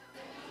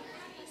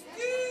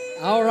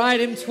All right,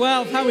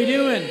 M12, how we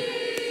doing?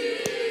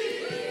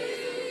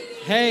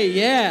 Hey,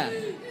 yeah.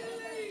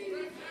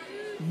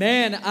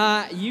 Man,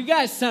 you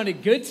guys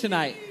sounded good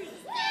tonight.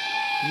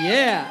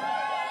 Yeah.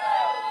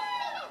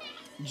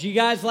 Did you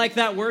guys like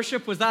that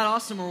worship? Was that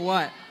awesome or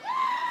what?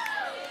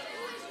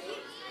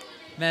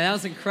 Man, that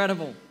was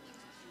incredible.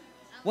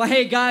 Well,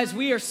 hey guys,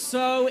 we are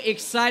so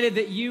excited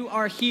that you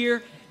are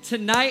here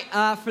tonight.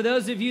 For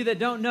those of you that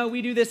don't know,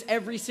 we do this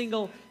every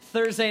single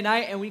Thursday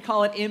night, and we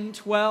call it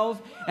M12,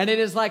 and it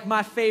is like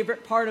my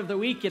favorite part of the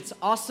week. It's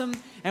awesome,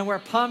 and we're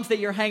pumped that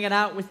you're hanging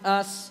out with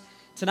us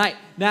tonight.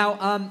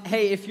 Now,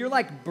 hey, if you're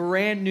like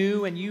brand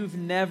new and you've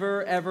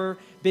never ever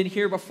been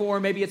here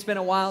before, maybe it's been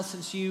a while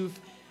since you've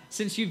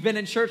been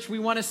in church, we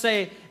want to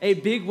say a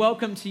big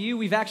welcome to you.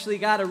 We've actually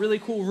got a really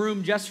cool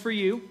room just for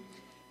you.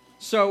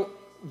 So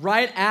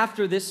right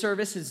after this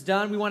service is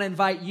done, we want to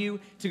invite you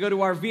to go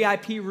to our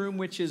VIP room,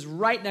 which is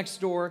right next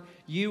door,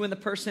 you and the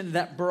person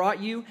that brought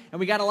you. And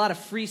we got a lot of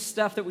free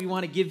stuff that we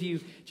want to give you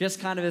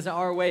just kind of as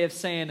our way of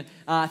saying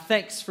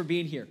thanks for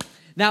being here.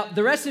 Now,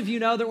 the rest of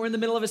you know that we're in the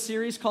middle of a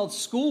series called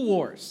School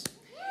Wars.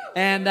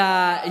 And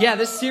yeah,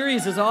 this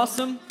series is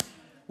awesome.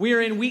 We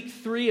are in week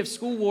 3 of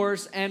School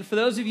Wars. And for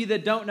those of you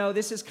that don't know,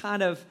 this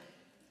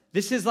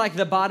is like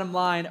the bottom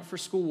line for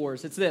School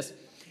Wars. It's this.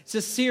 It's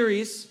a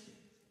series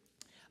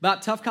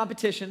about tough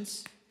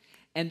competitions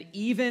and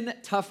even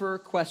tougher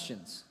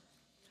questions.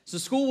 So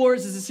School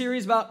Wars is a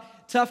series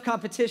about tough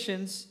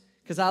competitions,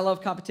 because I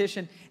love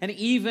competition, and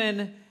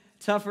even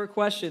tougher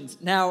questions.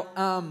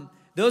 Now,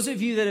 those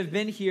of you that have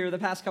been here the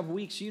past couple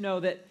weeks, you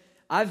know that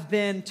I've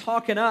been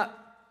talking up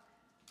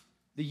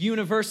the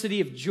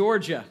University of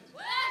Georgia.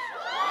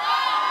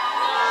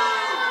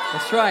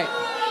 That's right.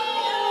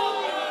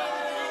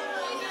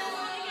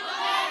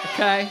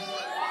 Okay.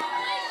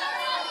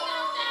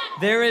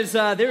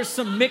 There's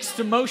some mixed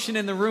emotion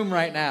in the room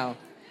right now.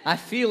 I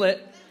feel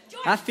it.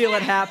 I feel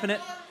it happening.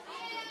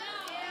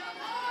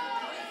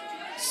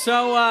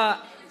 So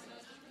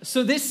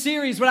this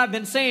series, what I've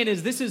been saying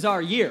is this is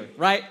our year,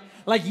 right?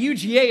 Like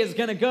UGA is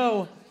going to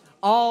go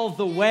all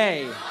the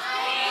way.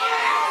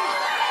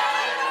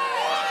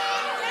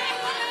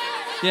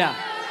 Yeah.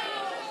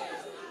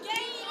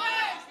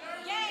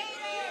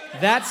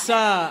 That's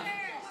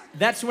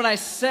what I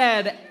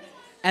said.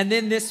 And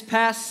then this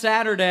past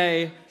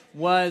Saturday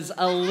was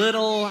a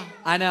little,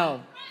 I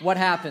know, what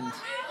happened?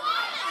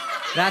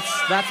 That's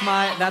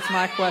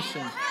my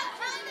question.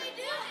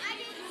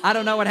 I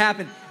don't know what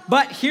happened.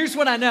 But here's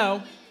what I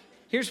know.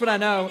 Is,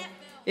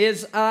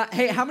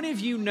 hey, how many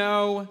of you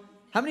know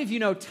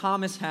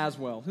Thomas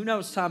Haswell? Who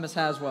knows Thomas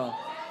Haswell?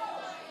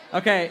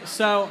 Okay,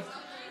 so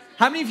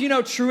how many of you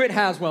know Truett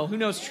Haswell? Who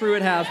knows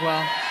Truett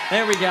Haswell?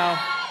 There we go.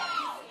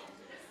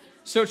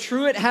 So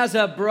Truett has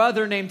a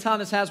brother named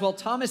Thomas Haswell.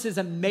 Thomas is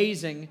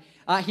amazing.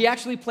 He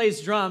actually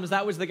plays drums.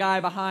 That was the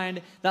guy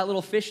behind that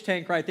little fish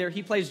tank right there.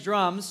 He plays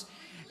drums,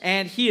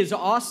 and he is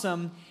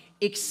awesome,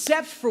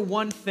 except for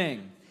one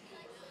thing.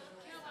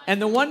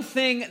 And the one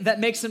thing that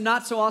makes him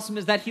not so awesome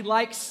is that he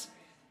likes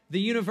the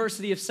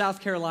University of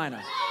South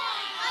Carolina.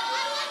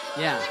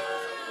 Yeah.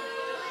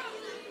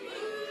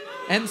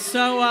 And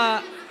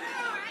so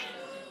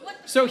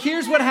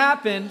here's what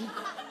happened.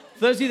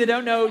 For those of you that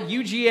don't know,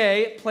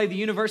 UGA played the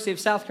University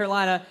of South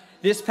Carolina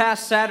this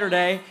past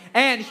Saturday,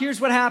 and here's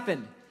what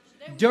happened.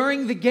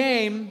 During the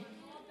game,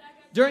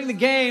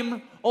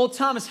 old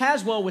Thomas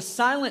Haswell was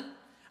silent.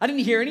 I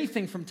didn't hear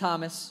anything from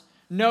Thomas.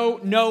 No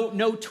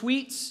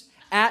tweets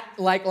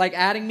like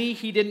adding me.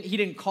 He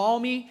didn't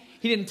call me.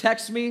 He didn't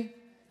text me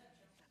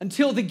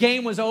until the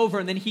game was over,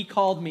 and then he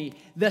called me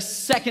the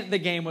second the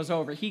game was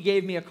over. He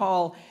gave me a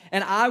call,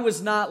 and I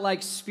was not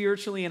like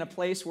spiritually in a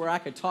place where I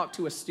could talk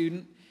to a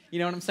student. You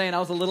know what I'm saying? I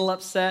was a little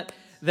upset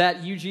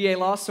that UGA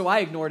lost, so I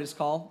ignored his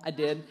call. I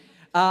did.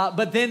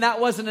 But then that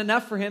wasn't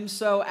enough for him.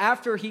 So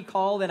after he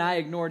called and I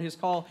ignored his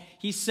call,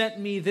 he sent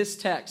me this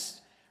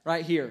text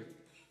right here.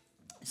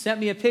 He sent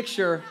me a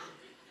picture.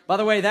 By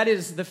the way, that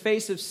is the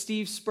face of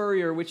Steve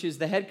Spurrier, which is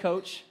the head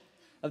coach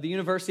of the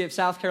University of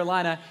South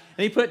Carolina.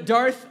 And he put,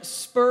 Darth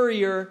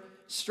Spurrier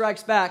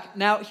strikes back.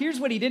 Now, here's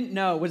what he didn't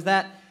know was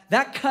that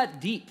cut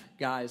deep,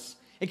 guys.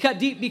 It cut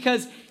deep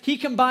because he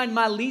combined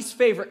my least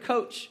favorite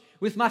coach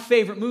with my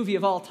favorite movie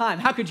of all time.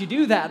 How could you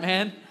do that,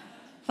 man?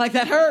 Like,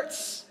 that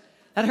hurts.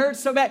 That hurts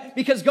so bad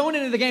because going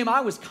into the game,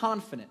 I was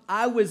confident.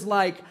 I was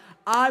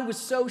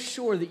so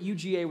sure that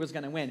UGA was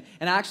going to win.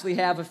 And I actually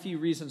have a few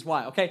reasons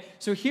why, okay?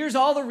 So here's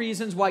all the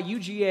reasons why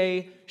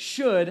UGA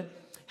should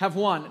have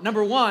won.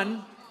 Number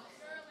 1,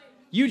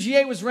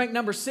 UGA was ranked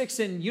number 6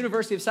 and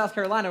University of South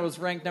Carolina was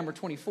ranked number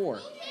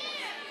 24.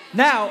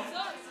 Now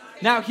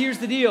here's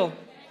the deal.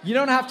 You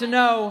don't have to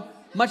know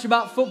much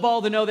about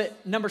football to know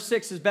that number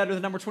 6 is better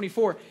than number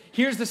 24.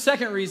 Here's the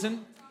second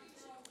reason.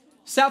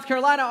 South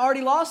Carolina already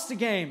lost the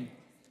game.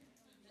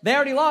 They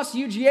already lost.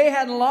 UGA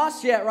hadn't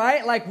lost yet,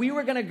 right? Like, we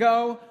were going to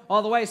go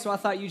all the way, so I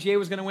thought UGA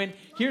was going to win.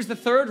 Here's the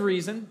third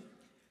reason.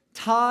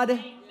 Todd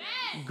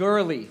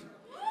Gurley.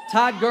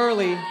 Todd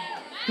Gurley,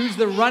 who's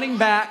the running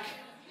back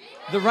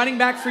for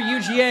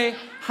UGA,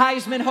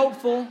 Heisman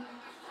hopeful.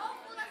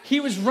 he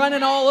was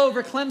running all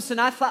over Clemson.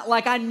 I thought,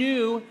 like, I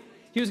knew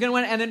he was going to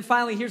win. And then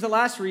finally, here's the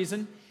last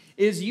reason,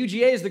 is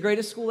UGA is the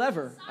greatest school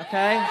ever,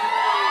 okay?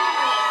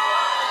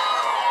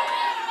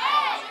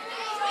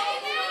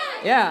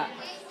 Yeah.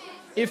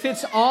 If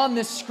it's on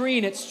the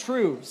screen, it's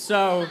true.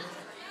 So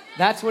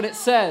that's what it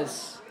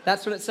says.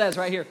 That's what it says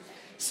right here.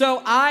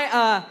 So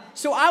I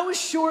was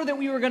sure that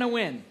we were going to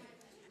win.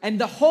 And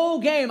the whole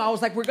game, I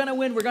was like, we're going to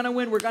win, we're going to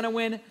win, we're going to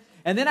win.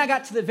 And then I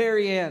got to the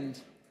very end.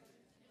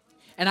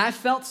 And I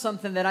felt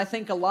something that I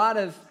think a lot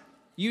of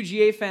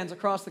UGA fans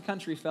across the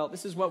country felt.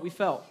 This is what we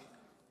felt.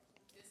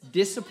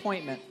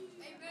 Disappointment.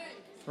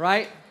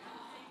 Right?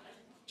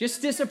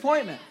 Just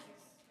disappointment.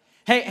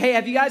 Hey,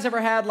 have you guys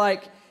ever had,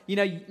 like, you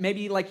know,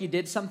 maybe like you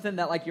did something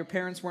that like your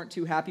parents weren't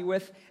too happy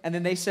with, and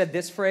then they said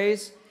this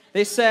phrase?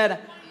 They said,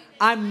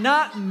 I'm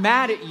not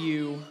mad at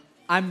you,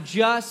 I'm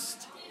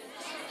just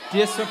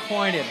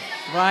disappointed,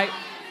 right?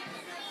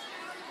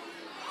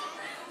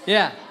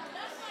 Yeah.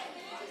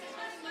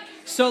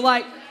 So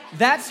like,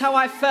 that's how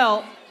I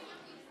felt.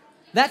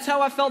 That's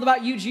how I felt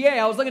about UGA.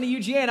 I was looking at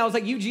UGA and I was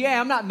like, UGA,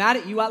 I'm not mad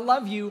at you, I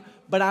love you,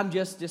 but I'm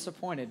just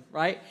disappointed,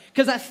 right?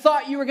 Because I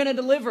thought you were going to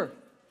deliver.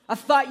 I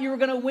thought you were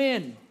going to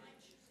win.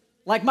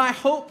 Like my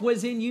hope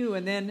was in you,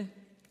 and then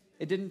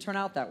it didn't turn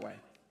out that way.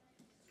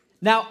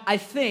 Now, I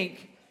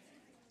think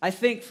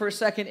for a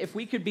second, if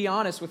we could be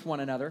honest with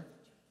one another,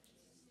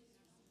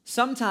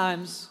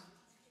 sometimes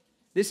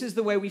this is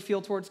the way we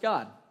feel towards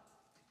God.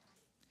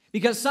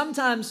 Because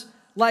sometimes,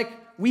 like,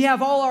 we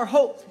have all our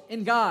hope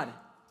in God,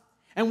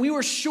 and we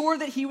were sure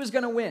that He was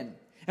going to win,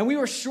 and we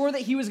were sure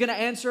that He was going to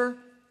answer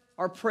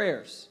our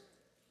prayers.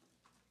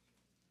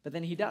 But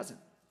then He doesn't.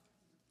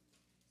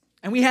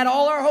 And we had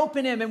all our hope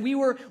in Him, and we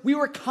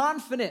were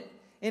confident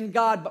in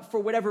God, but for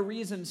whatever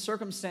reason,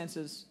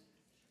 circumstances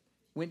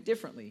went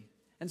differently.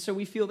 And so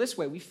we feel this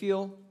way. We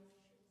feel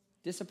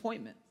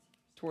disappointment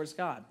towards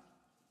God.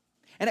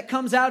 And it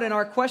comes out in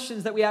our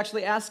questions that we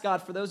actually ask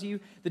God. For those of you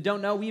that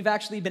don't know, we've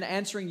actually been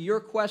answering your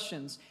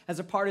questions as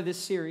a part of this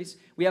series.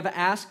 We have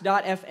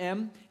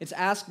ask.fm. It's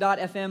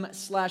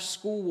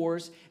ask.fm/School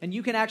Wars. And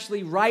you can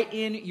actually write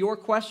in your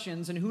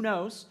questions, and who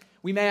knows,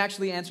 we may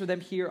actually answer them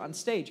here on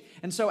stage.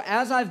 And so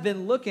as I've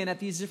been looking at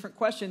these different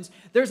questions,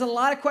 there's a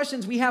lot of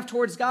questions we have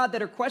towards God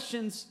that are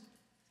questions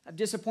of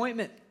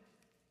disappointment.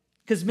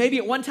 Because maybe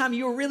at one time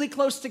you were really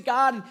close to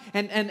God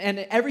and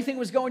everything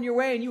was going your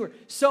way and you were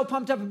so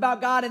pumped up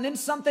about God, and then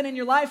something in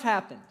your life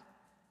happened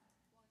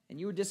and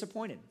you were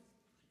disappointed.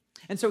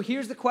 And so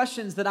here's the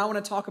questions that I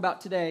want to talk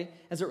about today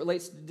as it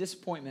relates to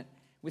disappointment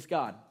with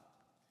God.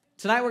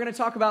 Tonight we're going to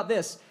talk about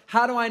this.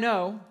 How do I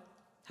know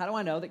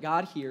that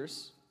God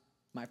hears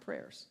my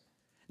prayers?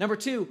 Number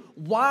 2,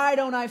 why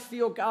don't I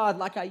feel God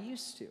like I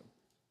used to?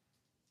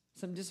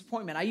 Some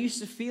disappointment. I used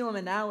to feel Him,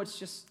 and now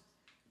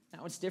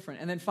it's different.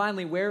 And then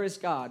finally, where is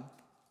God?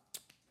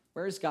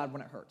 Where is God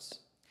when it hurts?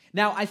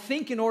 Now, I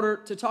think in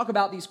order to talk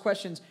about these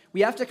questions,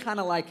 we have to kind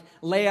of like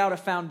lay out a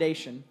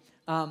foundation.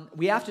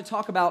 We have to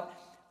talk about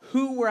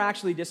who we're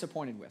actually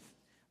disappointed with,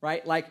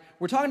 right? Like,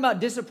 we're talking about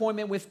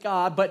disappointment with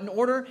God, but in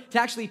order to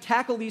actually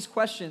tackle these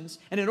questions,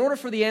 and in order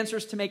for the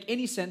answers to make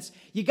any sense,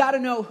 you got to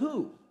know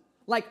who.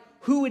 Like,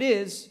 who it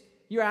is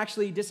you're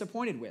actually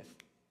disappointed with.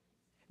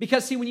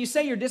 Because, see, when you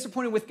say you're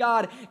disappointed with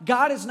God,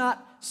 God is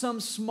not some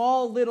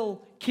small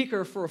little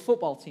kicker for a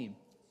football team,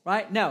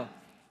 right? No,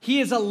 He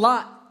is a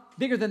lot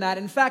bigger than that.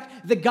 In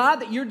fact, the God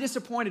that you're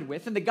disappointed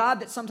with, and the God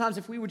that sometimes,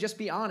 if we would just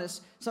be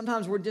honest,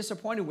 sometimes we're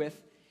disappointed with,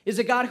 is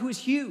a God who is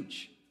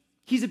huge.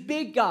 He's a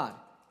big God.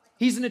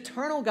 He's an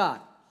eternal God.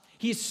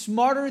 He's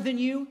smarter than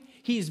you.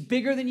 He's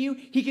bigger than you.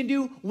 He can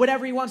do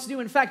whatever He wants to do.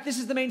 In fact, this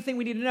is the main thing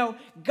we need to know.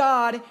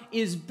 God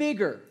is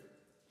bigger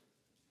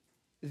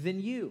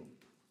than you.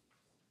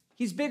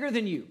 He's bigger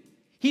than you.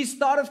 He's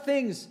thought of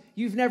things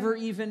you've never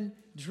even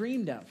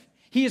dreamed of.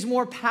 He is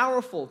more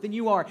powerful than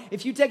you are.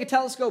 If you take a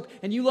telescope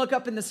and you look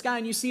up in the sky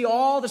and you see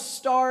all the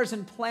stars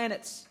and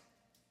planets,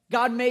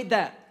 God made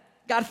that.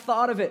 God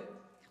thought of it.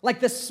 Like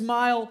the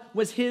smile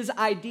was His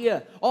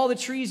idea. All the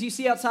trees you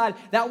see outside,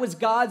 that was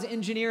God's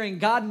engineering.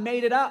 God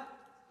made it up.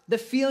 The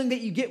feeling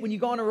that you get when you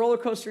go on a roller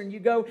coaster and you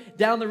go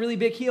down the really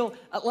big hill,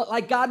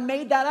 like God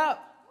made that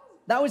up.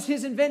 That was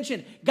His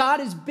invention.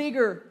 God is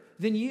bigger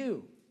than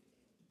you.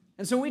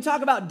 And so when we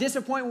talk about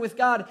disappointment with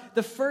God,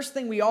 the first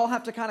thing we all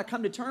have to kind of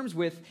come to terms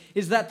with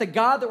is that the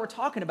God that we're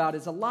talking about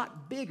is a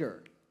lot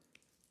bigger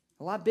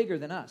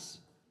than us.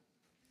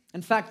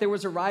 In fact, there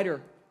was a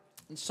writer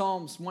in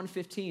Psalms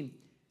 115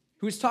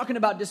 who was talking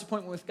about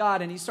disappointment with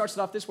God, and he starts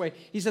it off this way.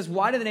 He says,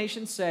 "Why do the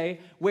nations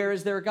say, 'Where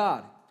is their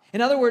God?'"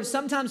 In other words,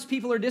 sometimes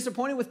people are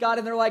disappointed with God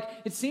and they're like,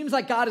 it seems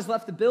like God has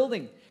left the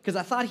building because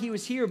I thought He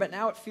was here, but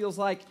now it feels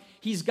like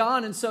He's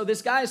gone. And so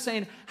this guy is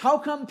saying, how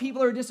come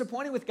people are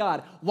disappointed with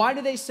God? Why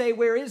do they say,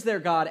 "Where is their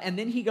God?" And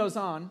then he goes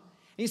on, and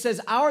he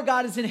says, our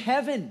God is in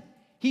heaven.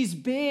 He's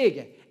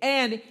big,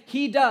 and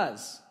He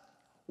does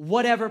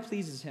whatever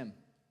pleases Him.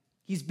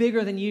 He's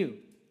bigger than you,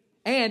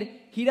 and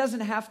He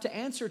doesn't have to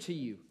answer to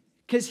you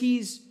because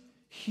He's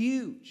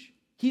huge.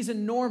 He's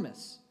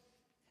enormous.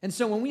 And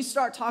so when we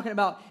start talking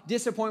about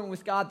disappointment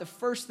with God, the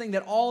first thing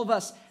that all of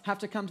us have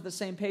to come to the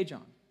same page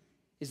on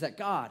is that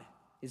God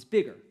is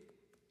bigger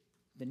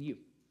than you.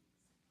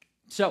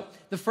 So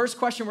the first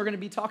question we're going to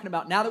be talking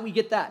about, now that we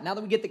get that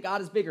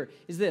God is bigger,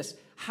 is this: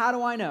 how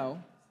do I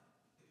know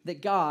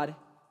that God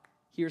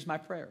hears my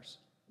prayers?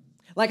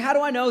 Like, how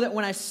do I know that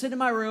when I sit in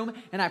my room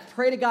and I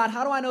pray to God,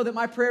 how do I know that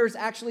my prayers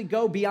actually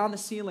go beyond the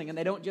ceiling and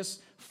they don't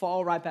just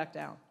fall right back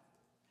down?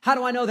 How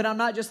do I know that I'm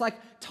not just like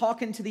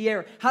talking to the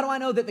air? How do I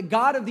know that the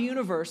God of the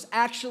universe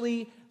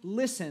actually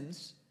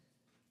listens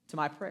to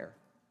my prayer?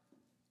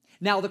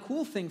 Now, the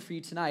cool thing for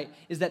you tonight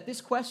is that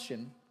this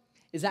question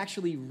is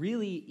actually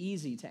really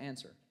easy to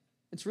answer.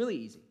 It's really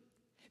easy.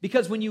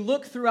 Because when you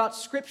look throughout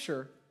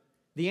Scripture,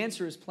 the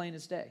answer is plain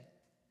as day.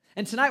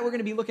 And tonight we're going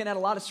to be looking at a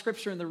lot of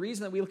Scripture, and the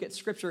reason that we look at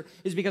Scripture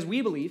is because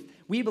we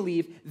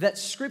believe that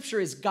Scripture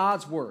is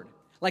God's Word.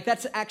 Like,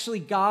 that's actually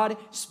God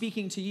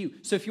speaking to you.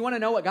 So if you want to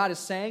know what God is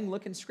saying,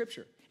 look in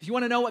Scripture. If you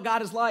want to know what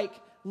God is like,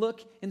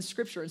 look in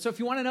Scripture. And so if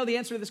you want to know the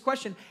answer to this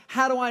question,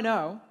 how do I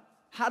know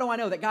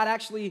that God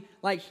actually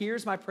like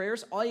hears my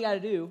prayers? All you got to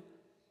do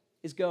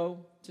is go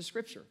to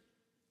Scripture.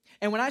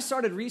 And when I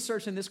started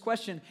researching this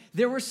question,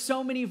 there were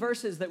so many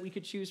verses that we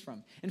could choose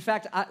from. In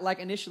fact,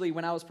 initially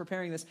when I was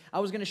preparing this, I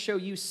was going to show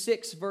you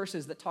 6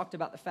 verses that talked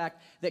about the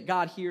fact that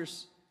God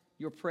hears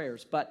your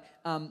prayers. But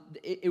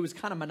it was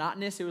kind of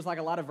monotonous. It was like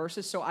a lot of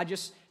verses, so I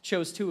just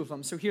chose 2 of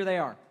them. So here they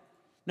are.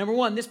 Number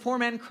 1, this poor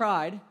man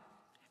cried,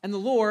 and the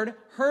Lord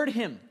heard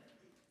him.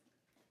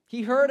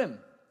 He heard him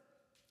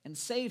and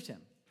saved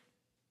him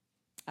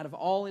out of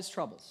all his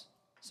troubles.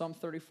 Psalm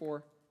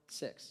 34:6.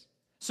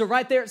 So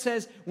right there it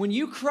says, when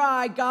you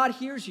cry, God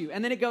hears you.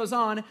 And then it goes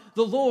on,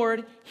 the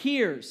Lord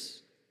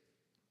hears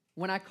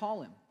when I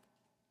call him.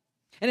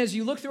 And as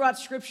you look throughout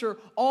Scripture,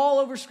 all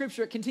over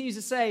Scripture, it continues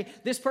to say,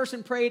 this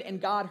person prayed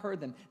and God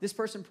heard them. This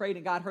person prayed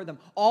and God heard them.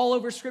 All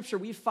over Scripture,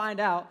 we find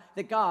out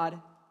that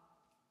God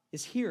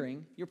is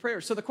hearing your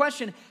prayers. So the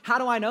question, how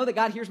do I know that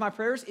God hears my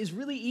prayers, is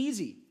really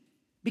easy.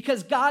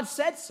 Because God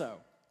said so.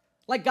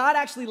 Like, God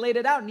actually laid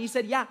it out, and he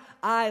said, yeah,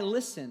 I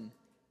listen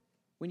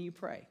when you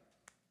pray.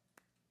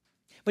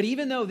 But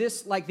even though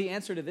the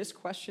answer to this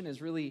question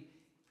is really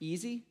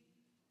easy,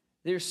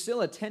 there's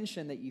still a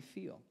tension that you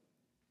feel.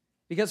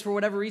 Because for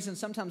whatever reason,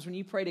 sometimes when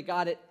you pray to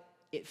God,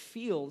 it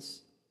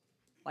feels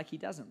like he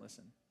doesn't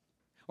listen.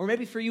 Or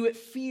maybe for you, it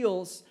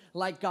feels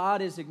like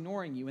God is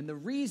ignoring you. And the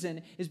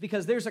reason is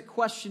because there's a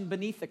question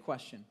beneath the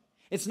question.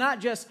 It's not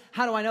just,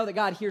 how do I know that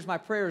God hears my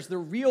prayers? The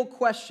real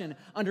question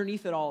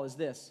underneath it all is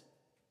this: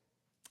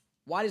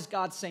 why does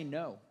God say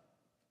no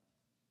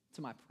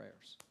to my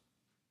prayers?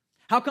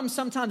 How come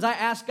sometimes I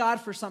ask God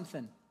for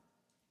something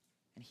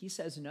and he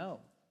says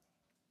no?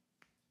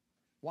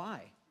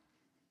 Why?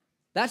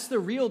 That's the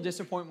real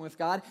disappointment with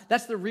God.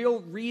 That's the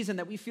real reason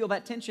that we feel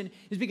that tension,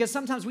 is because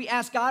sometimes we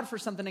ask God for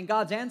something and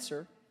God's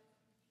answer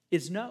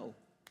is no.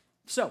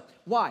 So,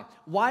 why?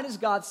 Why does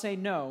God say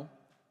no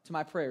to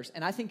my prayers?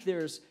 And I think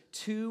there's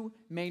 2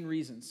 main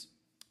reasons.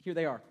 Here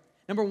they are.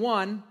 Number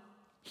 1,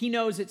 he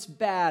knows it's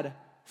bad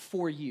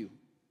for you.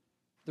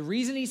 The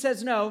reason he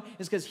says no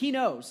is because he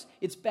knows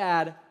it's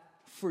bad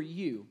for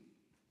you.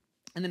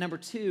 And then number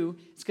 2,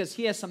 it's because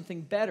he has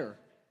something better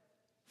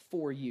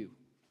for you.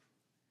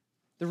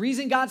 The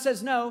reason God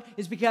says no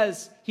is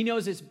because he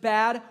knows it's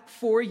bad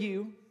for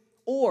you,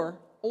 or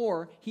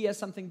he has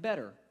something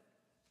better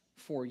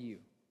for you.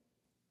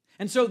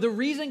 And so the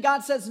reason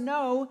God says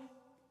no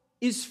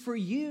is for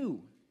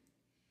you,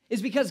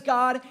 is because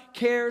God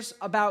cares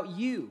about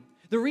you.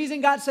 The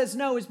reason God says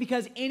no is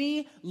because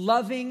any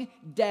loving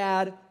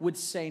dad would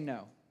say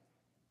no.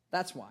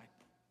 That's why.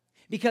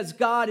 Because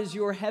God is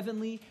your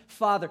heavenly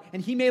Father.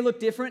 And he may look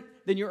different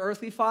than your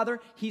earthly father.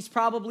 He's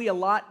probably a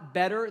lot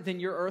better than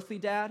your earthly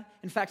dad.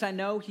 In fact, I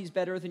know he's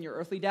better than your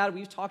earthly dad.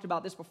 We've talked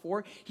about this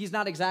before. He's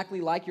not exactly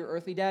like your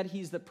earthly dad.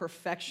 He's the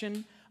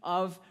perfection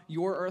of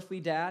your earthly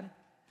dad.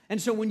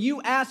 And so when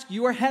you ask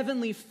your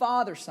heavenly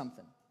Father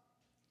something,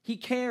 he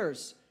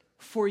cares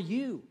for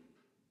you.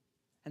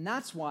 And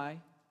that's why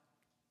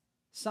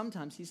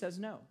sometimes he says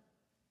no.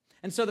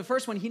 And so the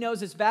first one, he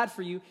knows it's bad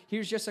for you.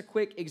 Here's just a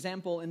quick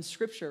example in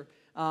Scripture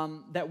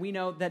that we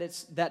know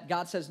that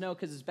God says no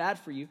because it's bad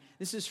for you.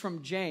 This is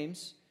from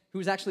James, who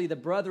is actually the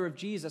brother of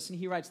Jesus, and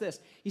he writes this.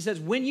 He says,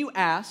 when you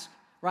ask,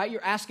 right,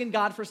 you're asking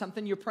God for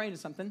something, you're praying to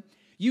something,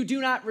 you do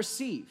not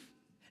receive.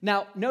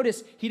 Now,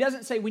 notice, he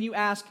doesn't say when you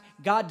ask,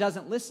 God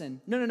doesn't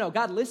listen. No,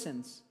 God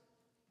listens.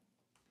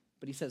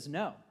 But he says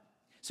no.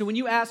 So when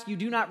you ask, you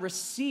do not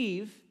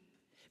receive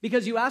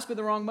because you ask with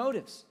the wrong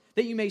motives,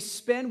 that you may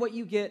spend what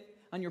you get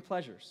on your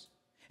pleasures.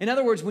 In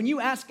other words, when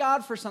you ask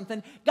God for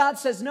something, God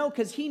says no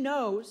because he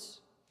knows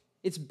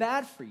it's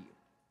bad for you.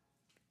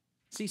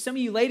 See, some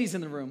of you ladies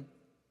in the room,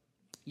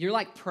 you're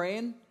like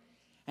praying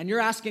and you're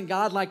asking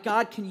God, like,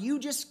 God, can you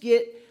just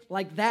get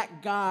like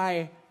that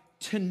guy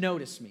to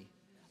notice me?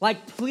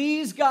 Like,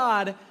 please,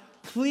 God,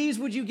 please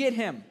would you get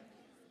him?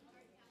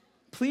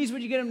 Please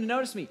would you get him to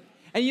notice me?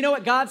 And you know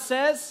what God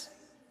says?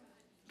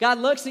 God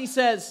looks and he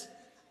says,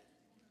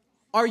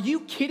 are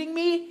you kidding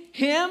me?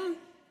 Him?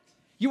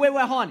 Wait,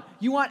 hold on.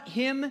 You want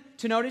him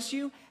to notice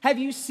you? Have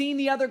you seen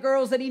the other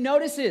girls that he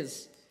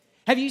notices?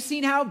 Have you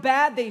seen how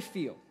bad they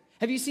feel?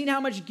 Have you seen how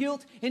much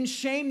guilt and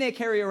shame they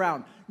carry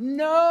around?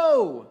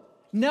 No,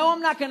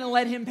 I'm not going to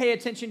let him pay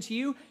attention to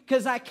you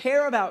because I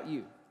care about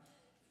you.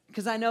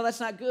 Because I know that's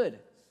not good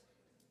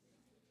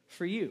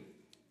for you.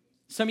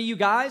 Some of you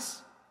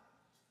guys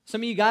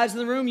in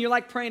the room, you're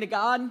like praying to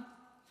God.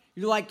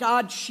 You're like,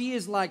 God,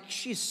 she's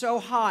so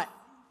hot.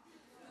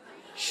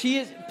 She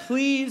is,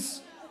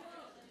 please.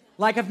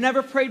 Like I've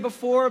never prayed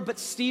before, but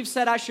Steve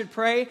said I should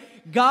pray.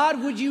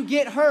 God, would you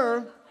get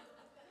her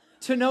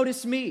to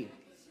notice me?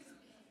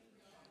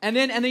 And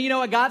then you know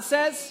what God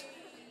says?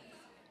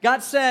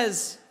 God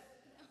says,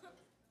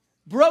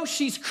 bro,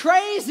 she's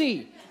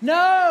crazy.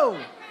 No.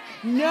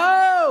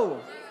 You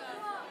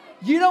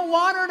don't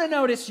want her to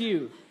notice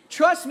you.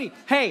 Trust me.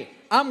 Hey,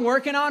 I'm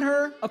working on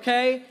her,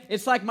 okay?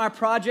 It's like my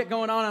project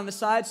going on the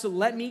side, so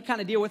let me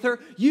kind of deal with her.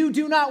 You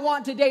do not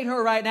want to date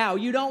her right now.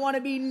 You don't want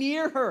to be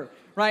near her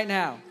right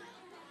now.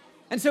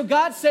 And so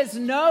God says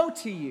no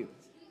to you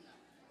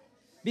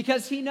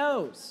because he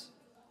knows.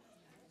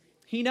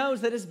 He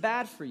knows that it's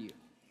bad for you.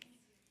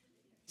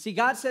 See,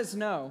 God says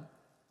no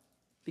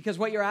because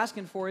what you're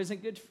asking for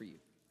isn't good for you.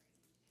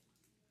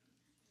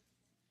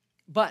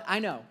 But I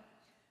know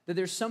that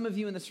there's some of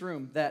you in this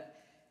room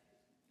that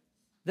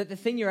the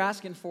thing you're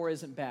asking for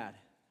isn't bad.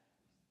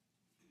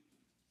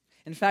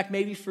 In fact,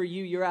 maybe for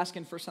you, you're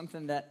asking for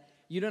something that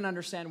you don't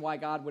understand why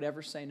God would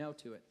ever say no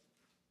to it.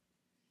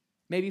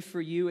 Maybe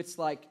for you, it's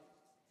like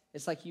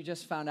you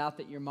just found out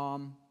that your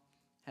mom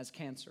has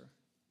cancer.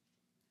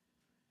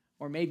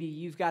 Or maybe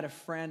you've got a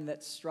friend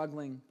that's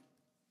struggling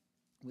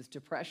with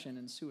depression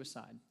and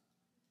suicide.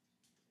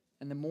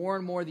 And the more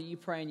and more that you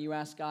pray and you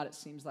ask God, it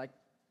seems like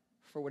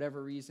for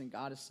whatever reason,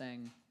 God is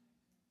saying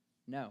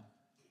no.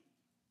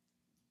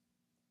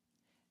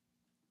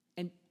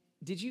 And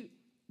did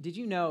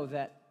you know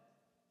that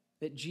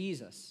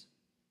Jesus,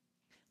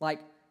 like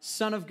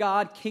Son of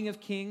God, King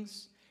of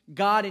Kings,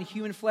 God in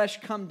human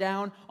flesh come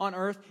down on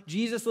earth,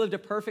 Jesus lived a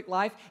perfect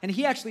life, and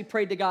he actually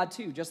prayed to God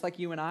too, just like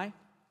you and I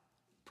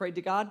prayed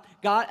to God.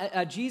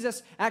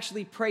 Jesus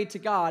actually prayed to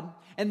God,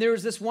 and there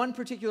was this one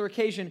particular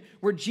occasion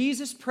where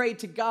Jesus prayed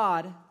to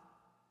God,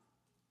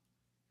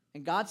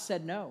 and God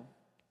said no.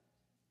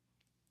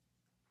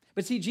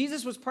 But see,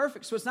 Jesus was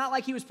perfect, so it's not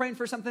like he was praying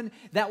for something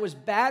that was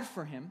bad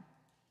for him.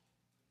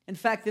 In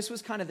fact, this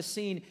was kind of the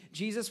scene.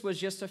 Jesus was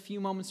just a few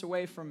moments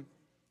away from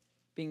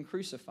being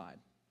crucified.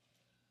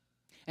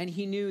 And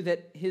he knew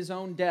that his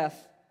own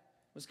death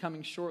was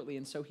coming shortly,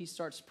 and so he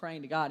starts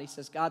praying to God. He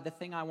says, God, the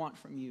thing I want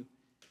from you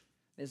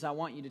is I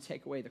want you to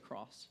take away the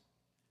cross.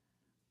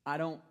 I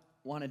don't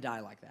want to die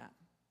like that.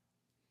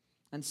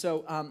 And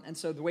so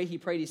the way he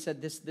prayed, he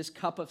said, this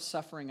cup of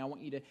suffering, I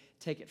want you to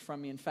take it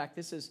from me. In fact,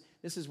 this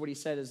is what he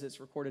said as it's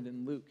recorded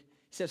in Luke.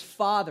 He says,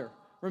 Father,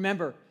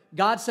 remember,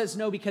 God says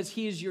no because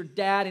he is your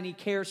dad and he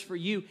cares for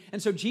you.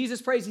 And so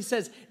Jesus prays, he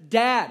says,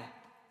 Dad,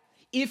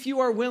 if you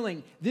are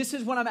willing, this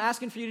is what I'm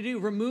asking for you to do.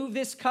 Remove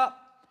this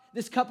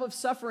cup of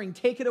suffering,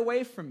 take it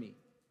away from me.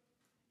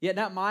 Yet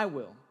not my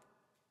will,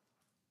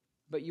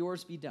 but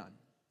yours be done.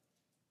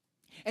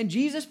 And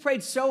Jesus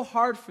prayed so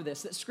hard for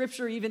this that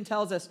Scripture even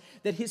tells us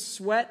that his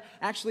sweat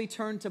actually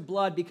turned to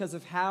blood because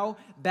of how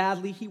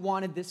badly he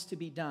wanted this to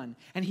be done.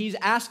 And he's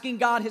asking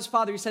God, his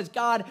Father, he says,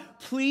 God,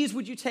 please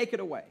would you take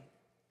it away?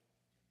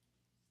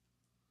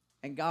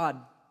 And God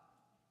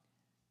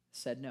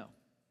said no.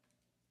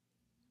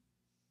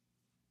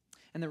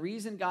 And the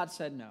reason God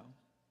said no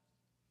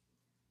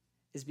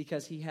is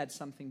because he had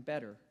something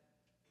better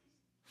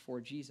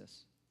for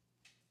Jesus.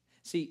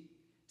 See,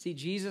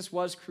 Jesus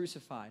was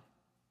crucified,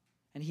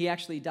 and he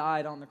actually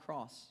died on the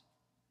cross.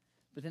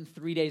 But then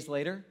 3 days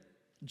later,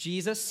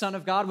 Jesus, Son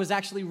of God, was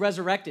actually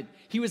resurrected.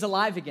 He was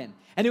alive again.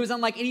 And it was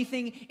unlike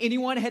anything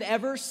anyone had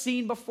ever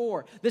seen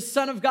before. The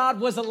Son of God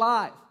was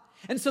alive.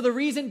 And so the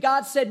reason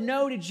God said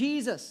no to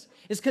Jesus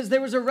is because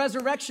there was a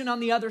resurrection on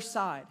the other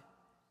side.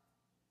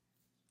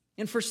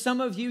 And for some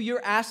of you,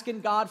 you're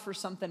asking God for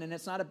something, and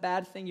it's not a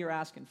bad thing you're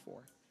asking for.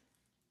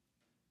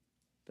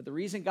 But the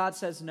reason God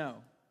says no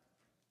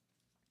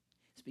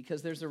is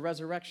because there's a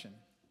resurrection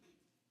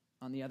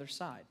on the other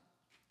side.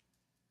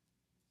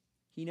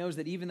 He knows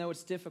that even though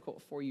it's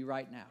difficult for you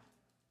right now,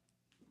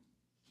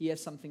 he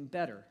has something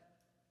better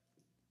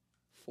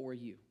for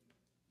you.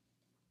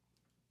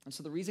 And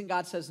so the reason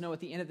God says no at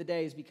the end of the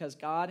day is because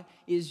God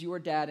is your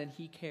dad and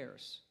he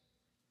cares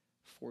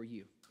for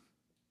you.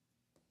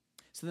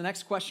 So the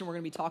next question we're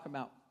going to be talking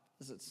about,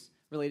 as it's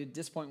related to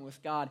disappointment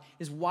with God,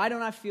 is why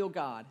don't I feel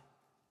God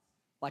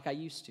like I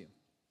used to?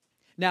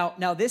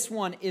 Now this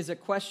one is a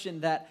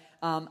question that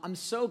I'm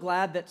so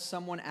glad that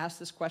someone asked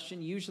this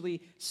question.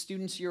 Usually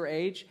students your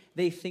age,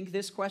 they think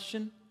this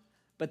question,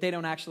 but they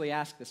don't actually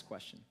ask this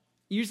question.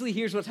 Usually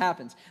here's what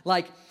happens.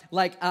 Like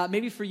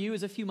maybe for you it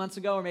was a few months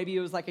ago, or maybe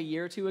it was like a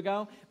year or two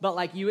ago, but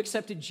like you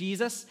accepted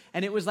Jesus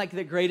and it was like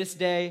the greatest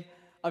day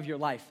of your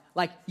life.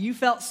 Like you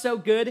felt so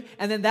good,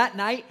 and then that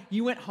night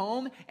you went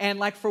home and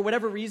like for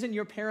whatever reason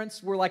your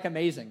parents were like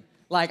amazing.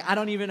 Like, I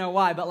don't even know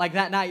why, but like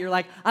that night, you're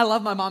like, I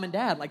love my mom and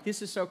dad. Like,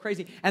 this is so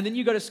crazy. And then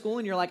you go to school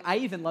and you're like, I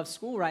even love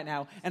school right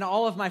now. And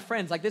all of my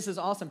friends, like, this is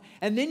awesome.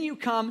 And then you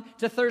come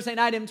to Thursday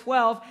night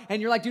M12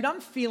 and you're like, dude, I'm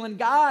feeling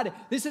God.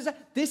 This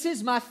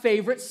is my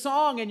favorite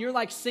song. And you're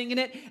like singing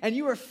it and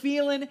you are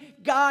feeling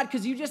God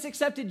because you just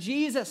accepted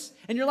Jesus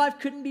and your life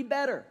couldn't be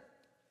better.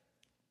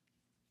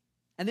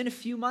 And then a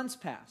few months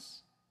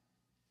pass.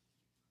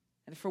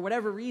 And for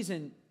whatever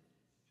reason,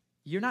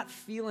 you're not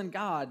feeling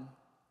God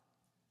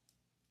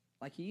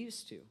like you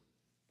used to.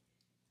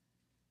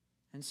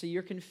 And so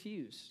you're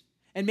confused.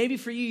 And maybe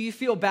for you, you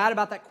feel bad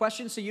about that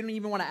question, so you don't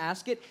even want to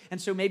ask it.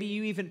 And so maybe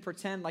you even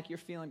pretend like you're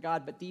feeling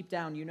God, but deep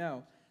down you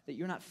know that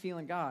you're not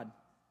feeling God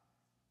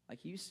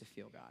like you used to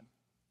feel God.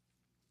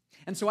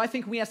 And so I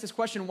think when we ask this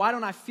question, why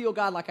don't I feel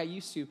God like I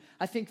used to?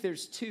 I think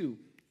there's two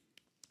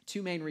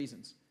main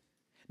reasons.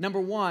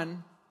 Number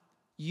one,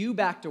 you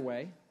backed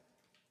away.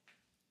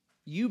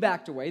 You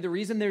backed away. The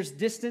reason there's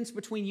distance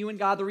between you and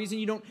God, the reason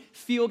you don't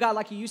feel God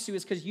like you used to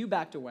is because you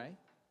backed away.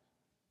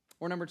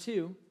 Or number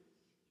two,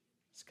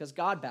 it's because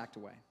God backed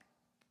away.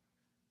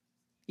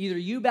 Either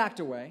you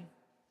backed away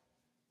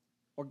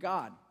or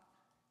God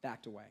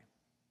backed away.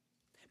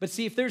 But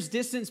see, if there's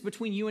distance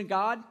between you and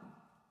God,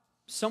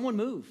 someone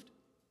moved.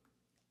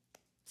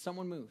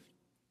 Someone moved.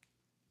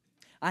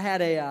 I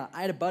had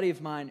a buddy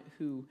of mine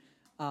who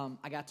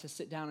I got to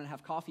sit down and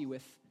have coffee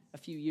with a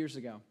few years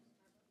ago.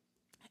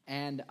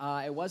 And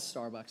it was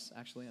Starbucks,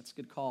 actually. That's a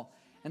good call.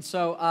 And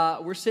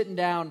so we're sitting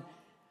down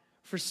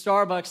for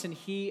Starbucks, and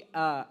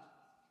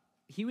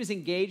he was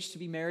engaged to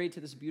be married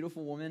to this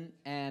beautiful woman,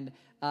 and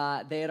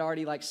they had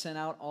already sent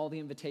out all the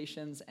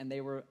invitations, and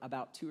they were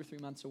about 2 or 3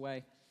 months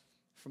away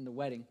from the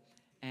wedding,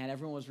 and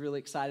everyone was really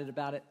excited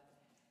about it.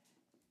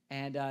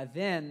 And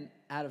then,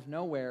 out of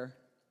nowhere,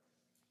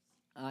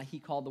 he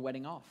called the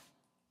wedding off.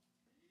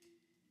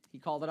 He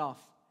called it off.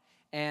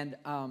 And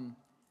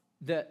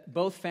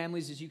both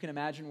families, as you can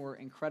imagine, were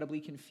incredibly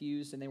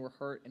confused, and they were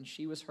hurt, and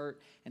she was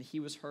hurt, and he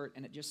was hurt,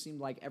 and it just seemed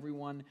like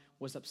everyone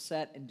was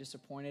upset and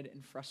disappointed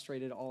and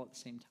frustrated all at the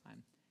same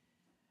time.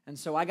 And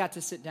so I got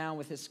to sit down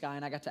with this guy,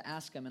 and I got to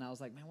ask him, and I was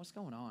like, man, what's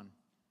going on?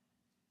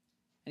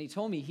 And he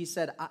told me, he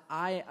said,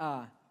 I've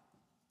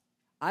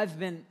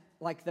been,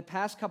 the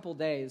past couple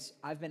days,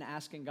 I've been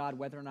asking God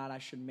whether or not I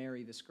should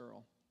marry this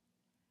girl.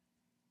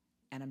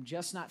 And I'm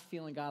just not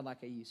feeling God like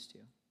I used to.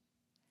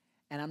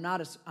 And I'm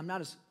not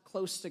as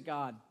close to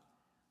God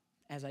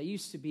as I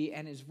used to be,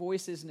 and his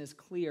voice isn't as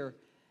clear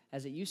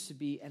as it used to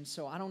be, and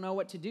so I don't know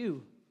what to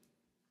do.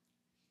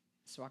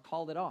 So I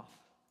called it off.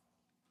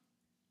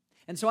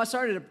 And so I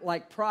started to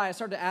pry. I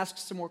started to ask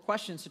some more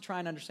questions to try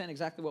and understand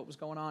exactly what was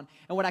going on.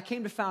 And what I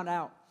came to find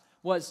out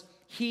was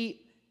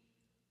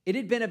it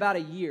had been about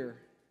a year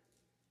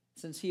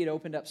since he had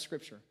opened up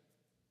Scripture.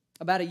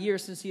 About a year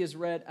since he had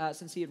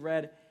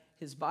read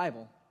his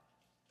Bible.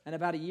 And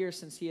about a year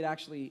since he had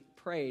actually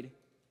prayed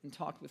and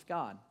talked with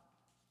God.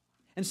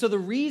 And so the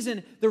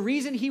reason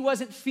he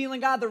wasn't feeling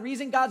God, the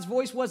reason God's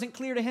voice wasn't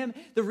clear to him,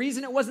 the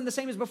reason it wasn't the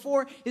same as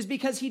before is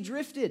because he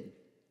drifted.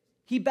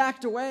 He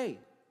backed away.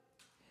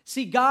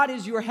 See, God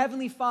is your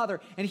heavenly Father,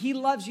 and he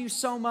loves you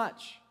so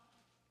much.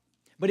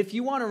 But if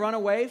you want to run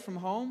away from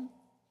home,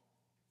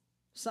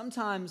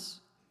 sometimes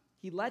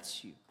he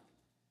lets you.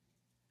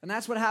 And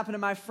that's what happened to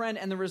my friend,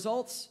 and the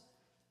results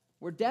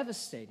were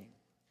devastating.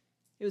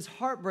 It was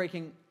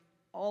heartbreaking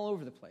all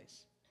over the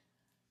place.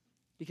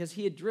 Because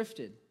he had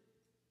drifted.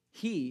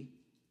 He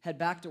had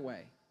backed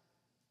away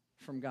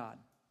from God.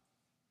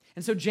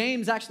 And so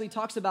James actually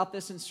talks about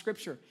this in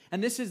Scripture.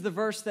 And this is the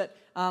verse that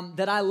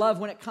I love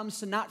when it comes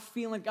to not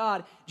feeling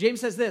God.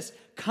 James says this,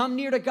 come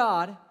near to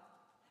God,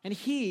 and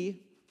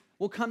he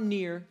will come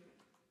near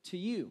to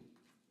you.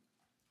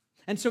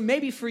 And so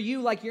maybe for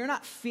you, you're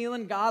not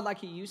feeling God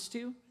like you used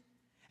to.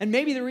 And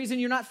maybe the reason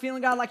you're not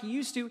feeling God like you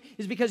used to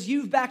is because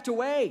you've backed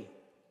away.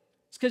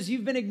 It's because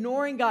you've been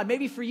ignoring God.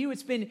 Maybe for you,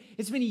 it's been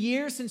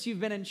years since you've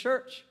been in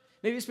church.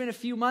 Maybe it's been a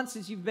few months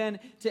since you've been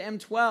to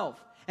M12.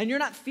 And you're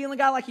not feeling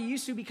God like you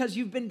used to because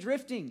you've been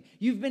drifting.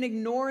 You've been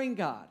ignoring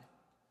God.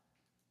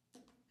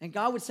 And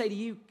God would say to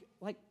you,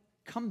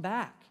 come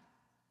back.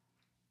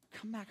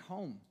 Come back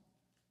home.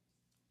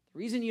 The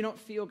reason you don't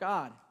feel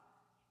God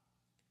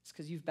is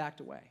because you've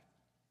backed away.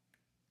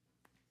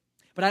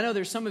 But I know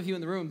there's some of you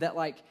in the room that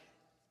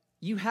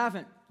you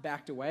haven't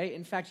backed away.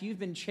 In fact, you've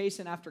been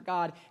chasing after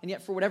God, and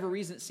yet for whatever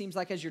reason, it seems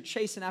like as you're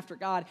chasing after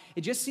God,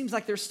 it just seems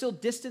like there's still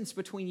distance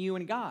between you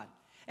and God.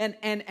 And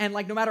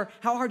no matter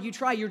how hard you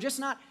try, you're just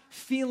not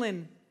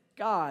feeling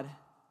God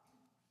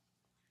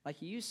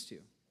like you used to.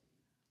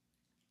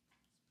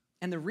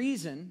 And the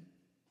reason,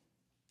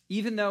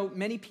 even though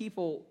many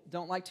people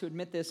don't like to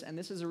admit this, and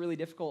this is a really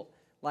difficult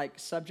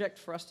subject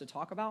for us to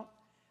talk about,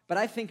 but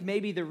I think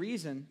maybe the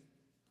reason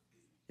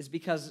is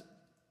because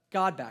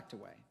God backed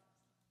away.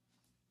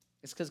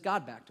 It's because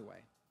God backed away.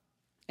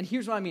 And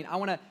here's what I mean. I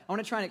want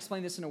to try and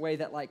explain this in a way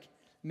that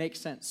makes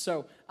sense.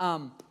 So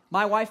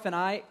my wife and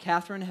I,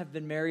 Catherine, have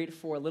been married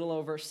for a little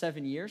over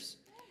 7 years.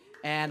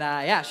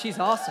 And she's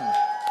awesome.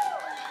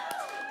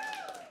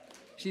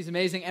 She's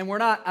amazing. And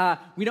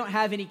we don't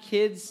have any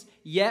kids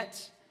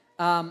yet,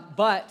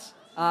 but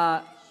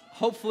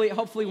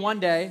hopefully one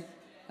day,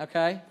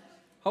 okay?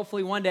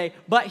 Hopefully one day.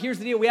 But here's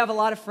the deal. We have a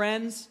lot of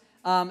friends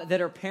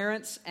that are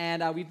parents,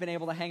 and we've been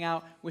able to hang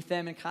out with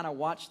them and kind of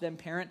watch them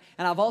parent.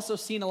 And I've also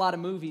seen a lot of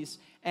movies,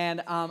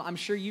 and I'm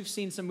sure you've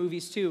seen some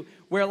movies too,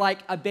 where like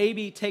a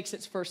baby takes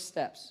its first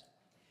steps.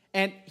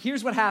 And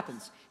here's what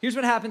happens. Here's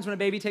what happens when a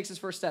baby takes its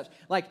first steps.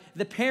 Like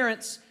the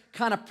parents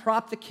kind of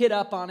prop the kid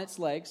up on its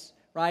legs,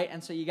 right?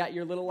 And so you got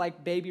your little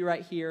like baby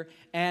right here.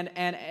 And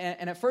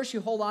at first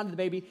you hold on to the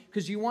baby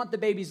because you want the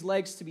baby's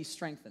legs to be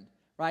strengthened,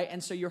 right?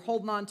 And so you're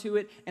holding on to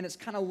it, and it's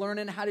kind of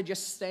learning how to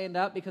just stand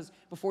up because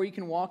before you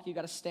can walk, you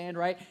got to stand,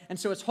 right? And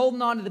so it's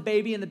holding on to the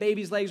baby, and the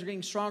baby's legs are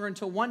getting stronger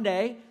until one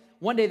day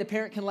the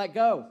parent can let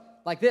go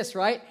like this,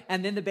 right?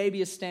 And then the baby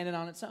is standing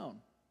on its own.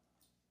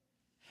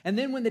 And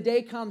then when the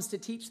day comes to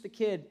teach the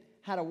kid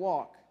how to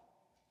walk,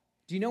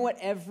 do you know what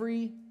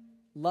every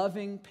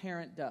loving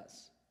parent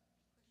does?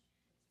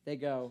 They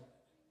go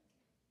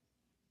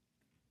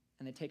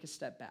and they take a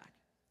step back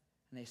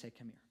and they say,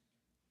 come here.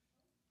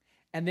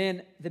 And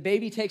then the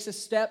baby takes a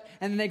step,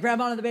 and then they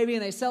grab onto the baby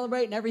and they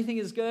celebrate, and everything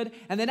is good.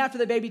 And then after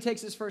the baby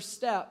takes his first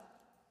step,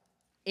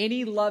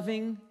 any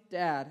loving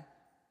dad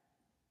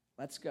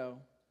lets go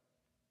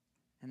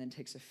and then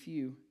takes a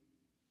few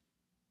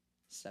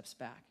steps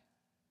back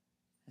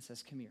and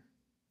says, come here.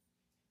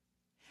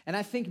 And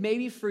I think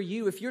maybe for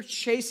you, if you're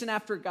chasing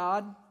after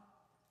God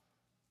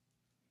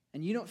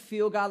and you don't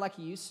feel God like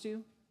you used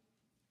to,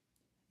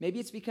 maybe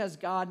it's because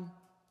God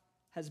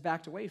has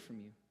backed away from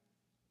you.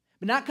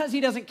 But not because he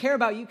doesn't care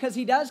about you, because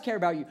he does care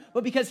about you,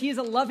 but because he is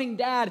a loving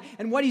dad,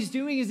 and what he's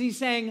doing is he's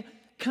saying,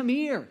 come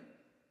here,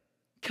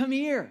 come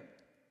here,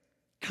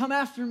 come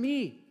after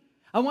me.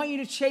 I want you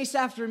to chase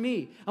after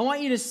me. I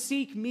want you to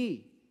seek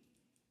me.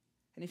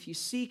 And if you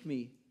seek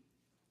me,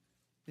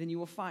 then you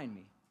will find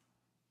me.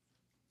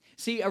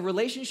 See, a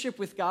relationship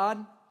with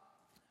God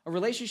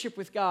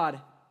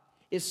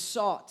is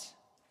sought,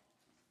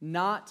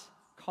 not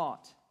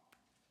caught.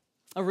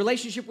 A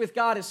relationship with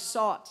God is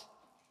sought,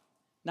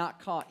 not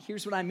caught.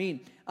 Here's what I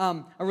mean.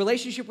 A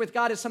relationship with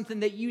God is something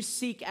that you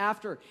seek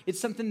after. It's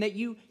something that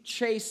you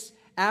chase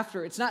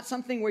after. It's not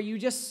something where you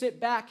just sit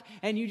back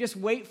and you just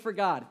wait for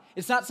God.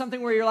 It's not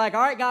something where you're like,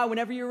 all right, God,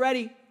 whenever you're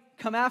ready,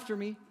 come after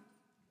me.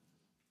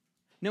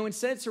 No,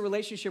 instead it's a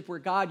relationship where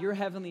God, your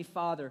heavenly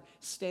Father,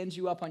 stands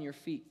you up on your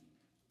feet.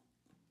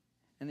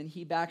 And then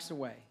he backs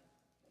away.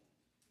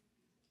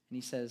 And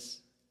he says,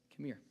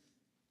 come here.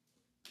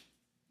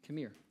 Come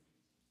here.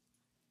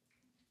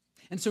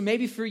 And so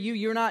maybe for you,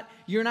 you're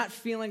not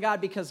feeling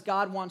God because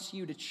God wants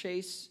you to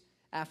chase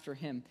after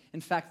him. In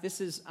fact, this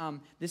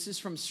is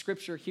from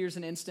Scripture. Here's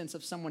an instance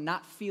of someone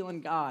not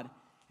feeling God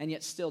and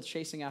yet still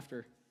chasing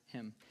after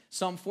him.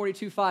 Psalm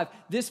 42:5.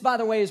 This, by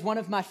the way, is one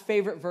of my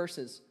favorite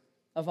verses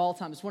of all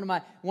time. It's one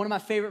of my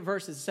favorite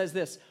verses. It says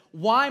this: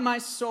 "Why, my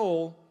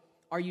soul,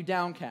 are you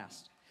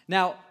downcast?"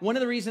 Now, one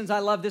of the reasons I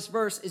love this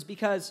verse is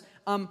because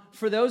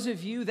for those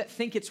of you that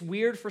think it's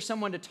weird for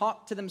someone to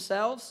talk to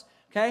themselves,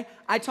 okay,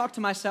 I talk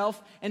to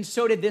myself, and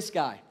so did this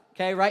guy.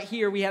 Okay, right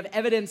here we have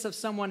evidence of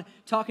someone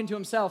talking to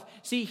himself.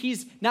 See,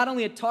 he's not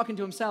only talking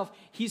to himself,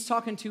 he's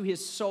talking to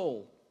his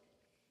soul,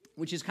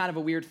 which is kind of a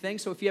weird thing.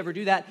 So if you ever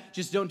do that,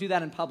 just don't do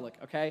that in public,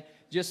 okay?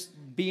 Just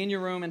be in your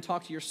room and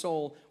talk to your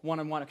soul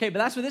one-on-one. Okay, but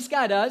that's what this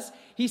guy does.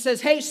 He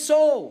says, hey,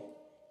 soul,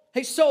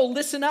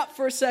 listen up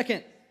for a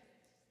second.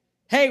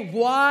 Hey,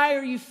 why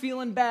are you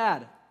feeling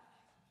bad?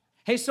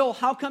 Hey, soul,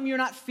 how come you're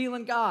not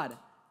feeling God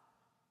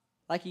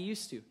like you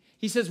used to?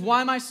 He says,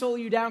 why, my soul, are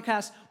you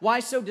downcast? Why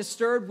so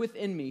disturbed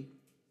within me?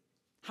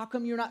 How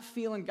come you're not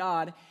feeling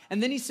God?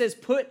 And then he says,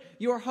 put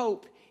your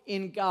hope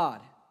in God.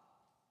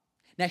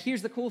 Now,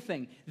 here's the cool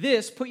thing.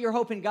 This, put your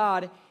hope in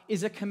God,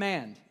 is a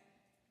command.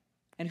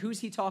 And who's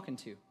he talking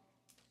to?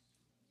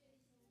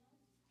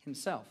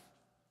 Himself.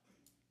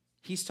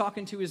 He's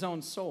talking to his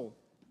own soul.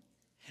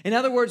 In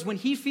other words, when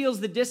he feels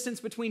the distance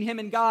between him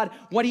and God,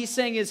 what he's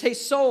saying is, hey,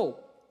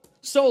 soul,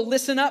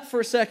 listen up for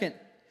a second.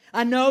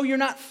 I know you're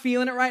not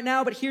feeling it right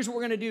now, but here's what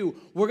we're going to do.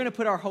 We're going to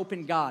put our hope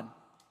in God,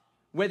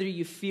 whether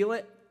you feel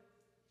it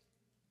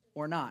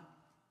or not.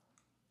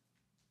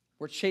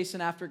 We're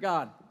chasing after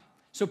God.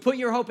 So put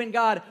your hope in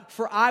God,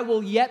 for I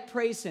will yet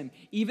praise him,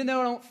 even though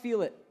I don't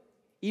feel it,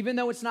 even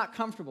though it's not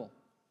comfortable,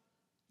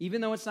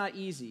 even though it's not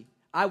easy.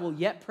 I will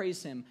yet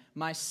praise him,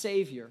 my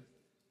Savior,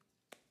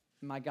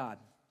 my God.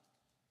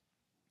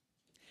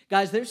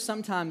 Guys, there's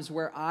sometimes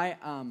where I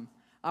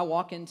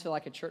walk into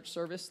like a church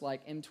service,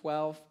 like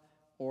M12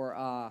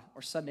 or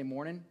Sunday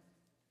morning,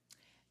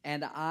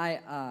 and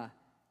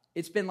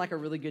it's been like a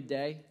really good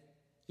day.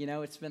 You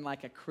know, it's been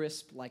like a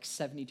crisp, like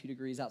 72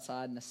 degrees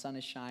outside, and the sun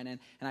is shining,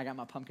 and I got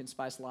my pumpkin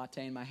spice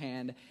latte in my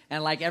hand,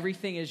 and like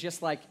everything is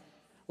just like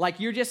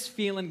you're just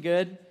feeling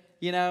good,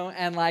 you know,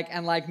 and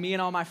like me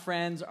and all my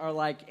friends are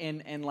like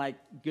in like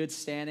good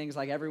standings,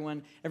 like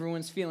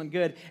everyone's feeling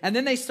good, and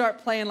then they start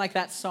playing like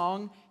that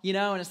song, you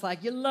know, and it's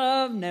like your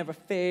love never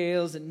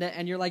fails,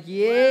 and you're like,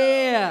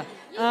 yeah,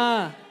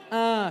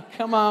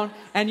 come on,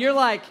 and you're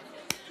like,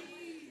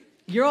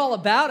 You're all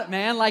about it,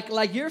 man.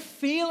 Like you're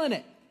feeling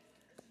it.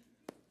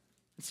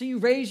 And so you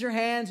raise your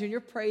hands and you're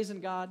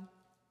praising God.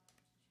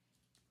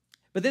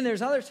 But then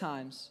there's other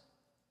times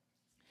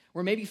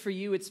where maybe for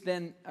you it's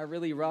been a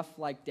really rough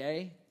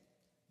day,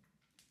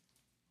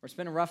 or it's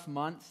been a rough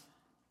month,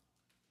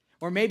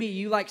 or maybe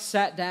you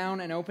sat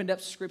down and opened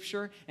up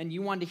Scripture and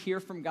you wanted to hear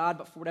from God,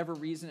 but for whatever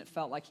reason it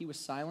felt like He was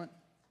silent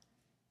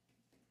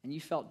and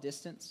you felt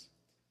distance.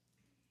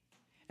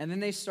 And then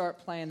they start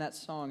playing that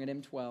song at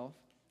M12,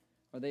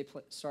 or they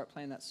start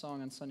playing that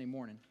song on Sunday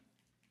morning.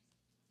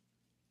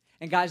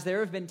 And guys, there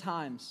have been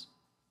times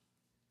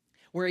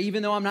where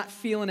even though I'm not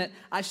feeling it,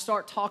 I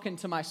start talking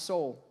to my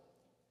soul.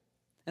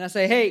 And I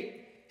say,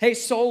 hey,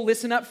 soul,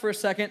 listen up for a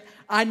second.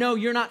 I know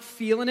you're not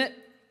feeling it.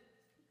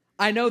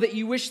 I know that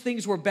you wish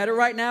things were better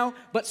right now,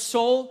 but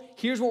soul,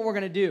 here's what we're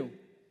going to do.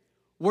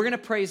 We're going to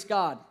praise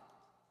God.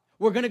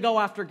 We're going to go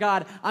after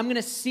God. I'm going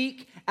to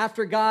seek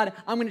after God.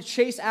 I'm going to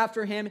chase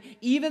after Him.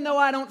 Even though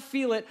I don't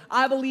feel it,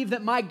 I believe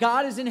that my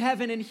God is in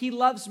heaven and He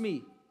loves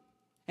me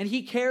and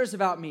He cares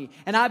about me.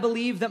 And I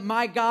believe that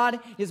my God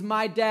is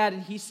my dad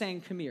and He's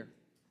saying, come here.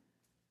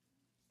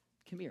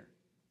 Come here.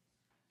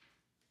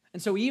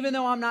 And so even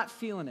though I'm not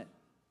feeling it,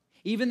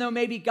 even though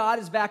maybe God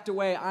has backed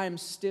away, I am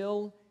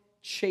still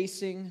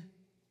chasing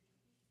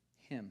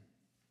Him.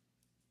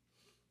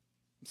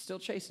 I'm still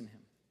chasing Him.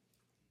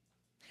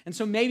 And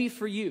so maybe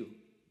for you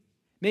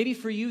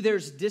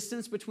there's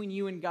distance between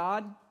you and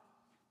God.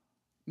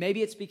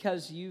 Maybe it's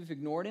because you've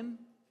ignored Him.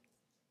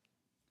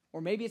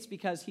 Or maybe it's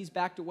because He's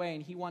backed away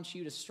and He wants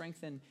you to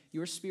strengthen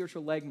your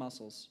spiritual leg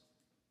muscles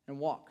and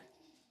walk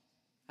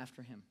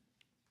after Him.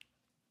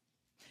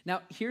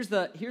 Now, here's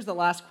the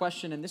last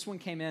question, and this one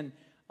came in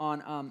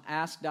on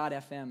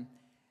ask.fm.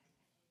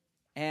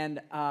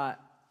 And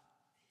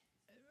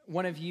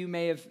one of you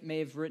may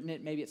have written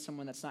it, maybe it's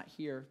someone that's not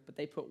here, but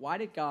they put, why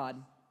did God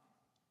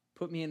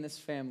put me in this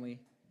family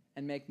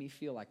and make me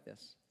feel like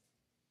this?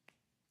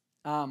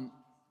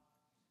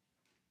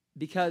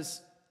 Because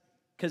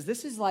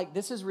this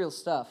is real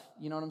stuff,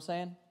 you know what I'm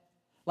saying?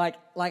 Like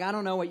I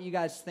don't know what you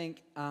guys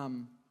think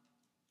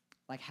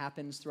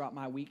happens throughout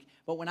my week.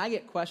 But when I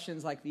get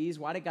questions like these,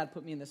 why did God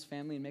put me in this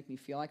family and make me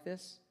feel like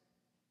this?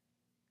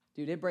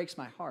 Dude, it breaks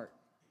my heart.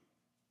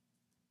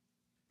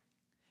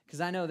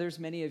 Because I know there's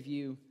many of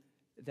you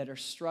that are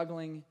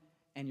struggling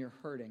and you're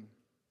hurting.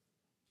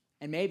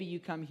 And maybe you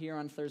come here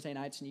on Thursday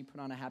nights and you put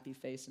on a happy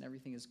face and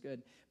everything is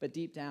good. But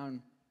deep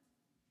down,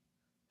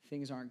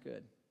 things aren't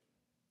good.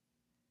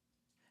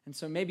 And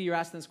so maybe you're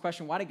asking this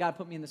question, why did God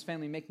put me in this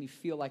family and make me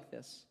feel like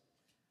this?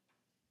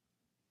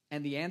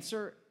 And the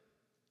answer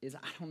is,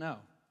 I don't know.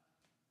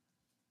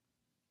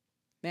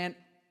 Man,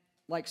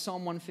 like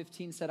Psalm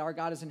 115 said, our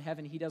God is in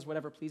heaven. He does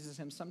whatever pleases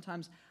Him.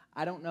 Sometimes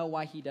I don't know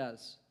why He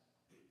does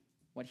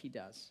what He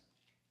does.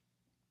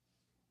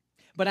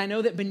 But I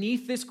know that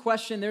beneath this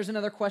question, there's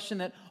another question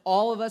that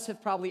all of us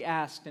have probably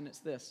asked, and it's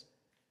this.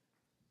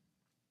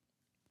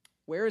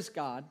 Where is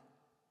God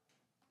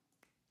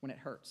when it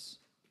hurts?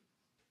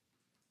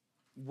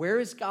 Where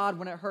is God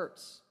when it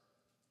hurts?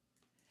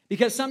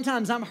 Because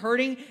sometimes I'm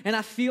hurting and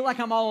I feel like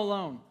I'm all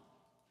alone.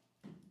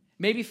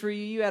 Maybe for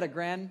you, you had a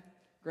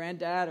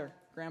granddad or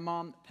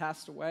grandmom that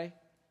passed away.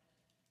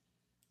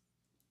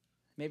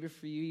 Maybe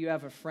for you, you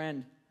have a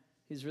friend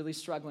who's really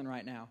struggling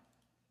right now.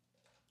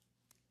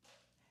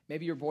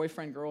 Maybe your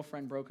boyfriend,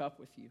 girlfriend broke up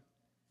with you.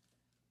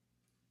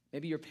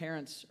 Maybe your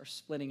parents are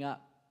splitting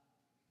up.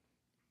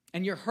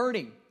 And you're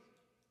hurting.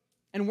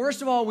 And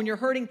worst of all, when you're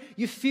hurting,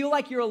 you feel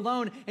like you're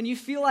alone, and you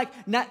feel like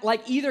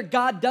either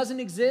God doesn't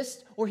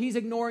exist or He's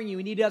ignoring you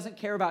and He doesn't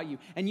care about you.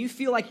 And you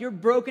feel like you're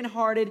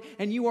brokenhearted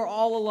and you are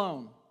all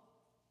alone.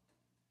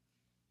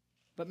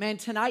 But man,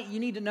 tonight you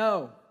need to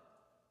know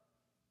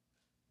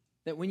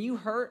that when you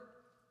hurt,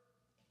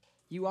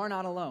 you are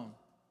not alone.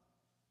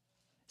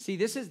 See,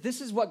 this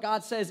is what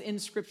God says in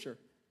Scripture.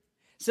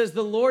 It says,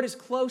 the Lord is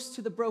close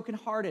to the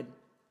brokenhearted.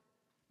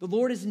 The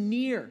Lord is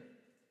near.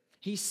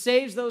 He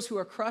saves those who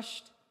are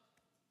crushed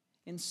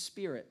in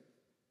spirit.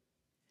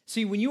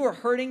 See, when you are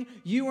hurting,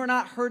 you are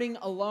not hurting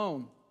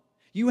alone.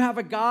 You have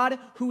a God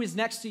who is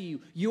next to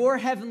you, your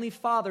heavenly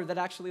Father that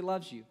actually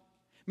loves you.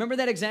 Remember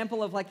that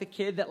example of the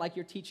kid that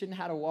you're teaching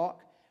how to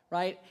walk,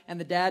 right? And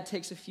the dad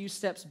takes a few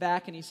steps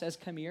back and he says,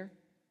 come here.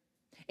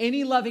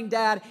 Any loving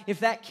dad, if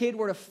that kid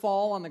were to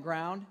fall on the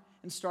ground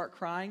and start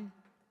crying,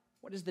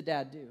 what does the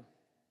dad do?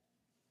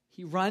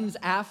 He runs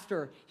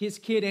after his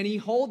kid and he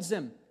holds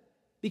him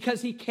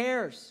because he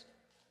cares.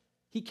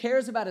 He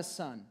cares about his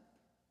son.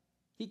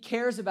 He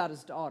cares about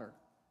his daughter.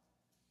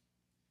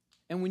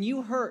 And when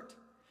you hurt,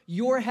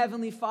 your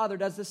heavenly Father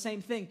does the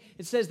same thing.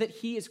 It says that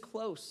He is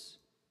close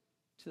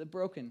to the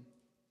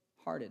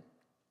brokenhearted.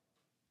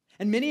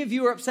 And many of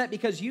you are upset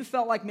because you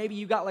felt like maybe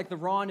you got the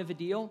raw end of a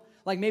deal.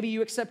 Like maybe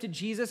you accepted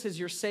Jesus as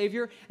your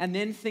Savior and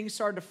then things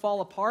started to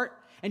fall apart.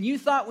 And you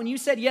thought when you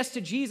said yes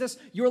to Jesus,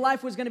 your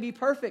life was going to be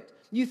perfect.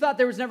 You thought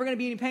there was never going to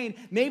be any pain.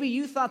 Maybe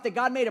you thought that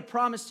God made a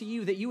promise to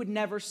you that you would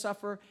never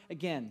suffer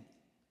again.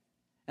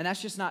 And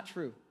that's just not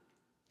true.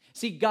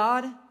 See,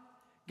 God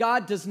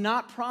does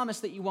not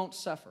promise that you won't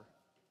suffer.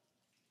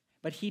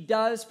 But he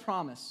does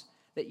promise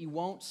that you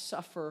won't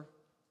suffer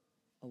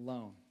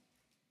alone.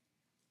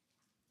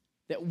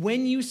 That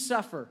when you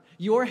suffer,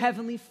 your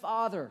heavenly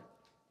Father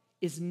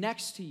is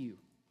next to you,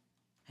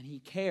 and he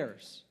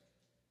cares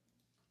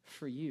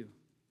for you.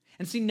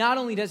 And see, not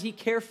only does he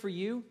care for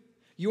you,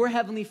 your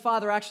heavenly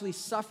Father actually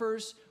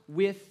suffers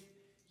with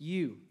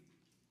you.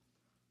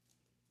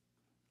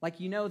 Like,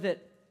 you know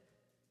that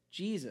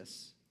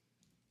Jesus,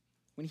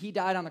 when he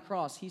died on the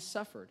cross, he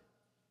suffered.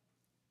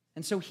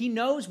 And so he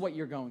knows what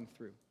you're going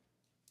through.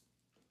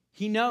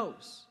 He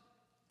knows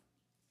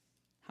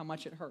how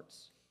much it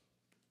hurts.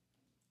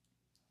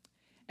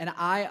 And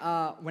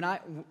when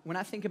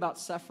I think about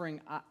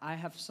suffering, I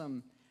have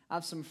some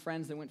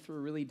friends that went through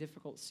a really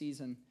difficult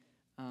season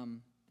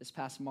this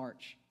past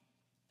March.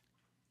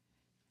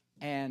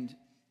 And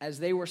as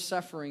they were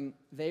suffering,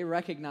 they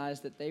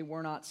recognized that they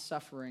were not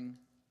suffering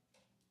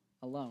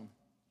alone.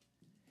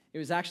 It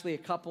was actually a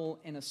couple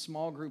in a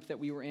small group that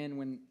we were in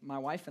when my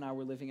wife and I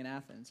were living in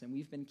Athens, and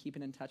we've been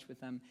keeping in touch with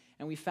them.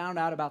 And we found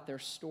out about their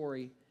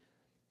story.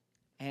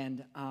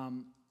 And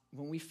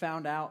when we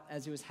found out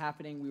as it was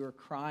happening, we were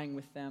crying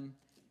with them.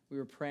 We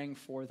were praying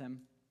for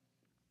them.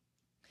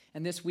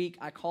 And this week,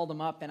 I called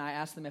them up and I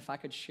asked them if I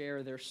could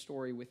share their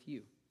story with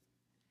you.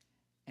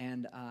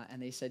 And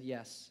they said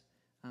yes.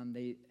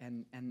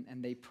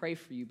 They pray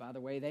for you, by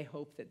the way. They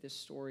hope that this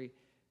story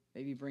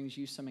maybe brings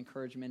you some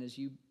encouragement as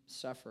you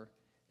suffer,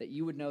 that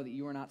you would know that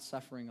you are not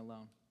suffering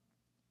alone.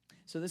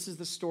 So this is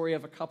the story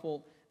of a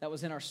couple that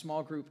was in our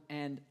small group.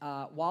 And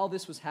while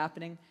this was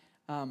happening,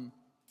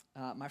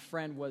 my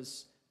friend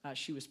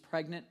she was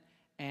pregnant,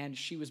 and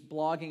she was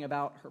blogging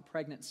about her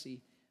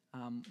pregnancy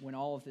when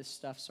all of this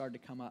stuff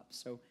started to come up.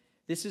 So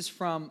this is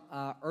from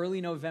early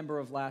November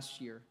of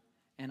last year,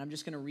 and I'm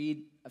just going to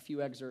read a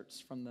few excerpts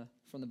from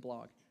the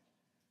blog.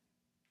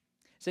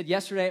 It said,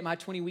 yesterday at my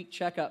 20-week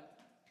checkup,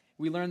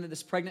 we learned that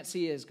this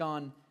pregnancy has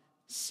gone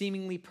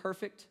seemingly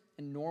perfect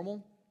and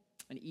normal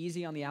and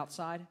easy on the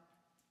outside,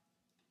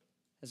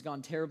 has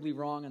gone terribly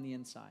wrong on the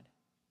inside.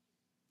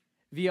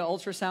 Via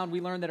ultrasound, we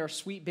learned that our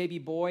sweet baby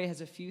boy has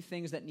a few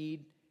things that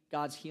need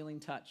God's healing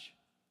touch.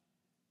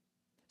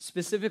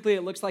 Specifically,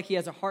 it looks like he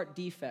has a heart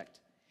defect.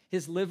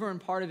 His liver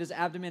and part of his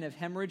abdomen have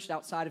hemorrhaged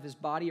outside of his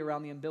body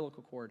around the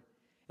umbilical cord.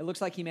 It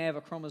looks like he may have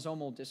a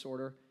chromosomal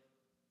disorder.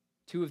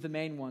 Two of the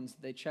main ones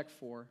that they check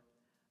for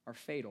are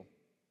fatal.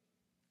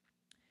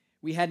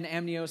 We had an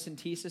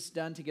amniocentesis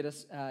done to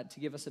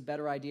give us a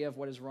better idea of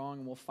what is wrong,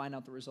 and we'll find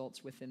out the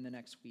results within the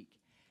next week.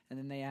 And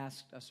then they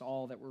asked us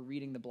all that were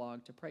reading the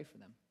blog to pray for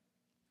them.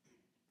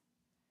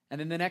 And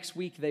then the next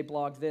week, they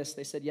blogged this.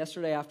 They said,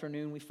 yesterday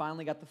afternoon, we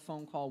finally got the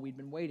phone call we'd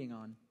been waiting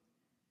on.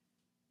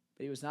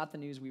 But it was not the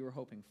news we were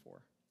hoping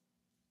for.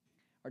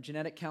 Our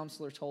genetic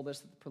counselor told us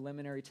that the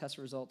preliminary test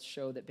results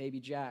show that baby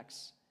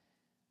Jax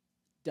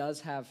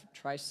does have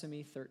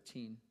trisomy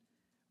 13,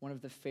 one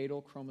of the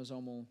fatal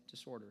chromosomal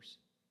disorders.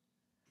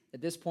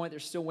 At this point,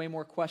 there's still way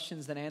more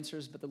questions than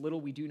answers, but the little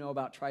we do know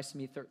about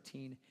trisomy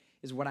 13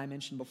 is what I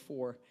mentioned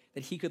before,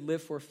 that he could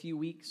live for a few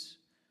weeks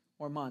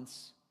or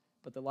months,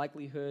 but the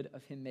likelihood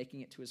of him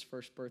making it to his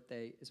first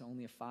birthday is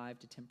only a 5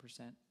 to 10%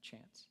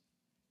 chance.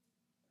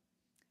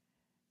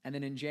 And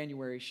then in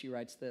January, she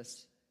writes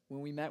this. When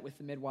we met with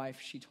the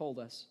midwife, she told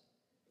us,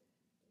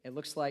 it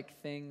looks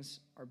like things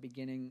are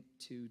beginning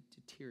to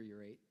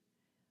deteriorate.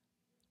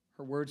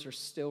 Her words are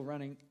still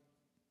running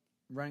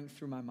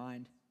through my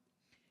mind.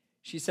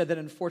 She said that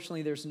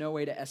unfortunately there's no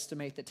way to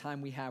estimate the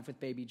time we have with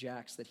baby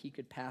Jax, that he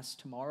could pass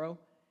tomorrow,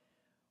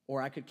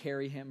 or I could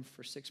carry him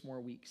for 6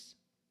 more weeks.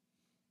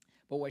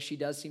 But what she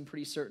does seem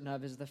pretty certain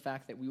of is the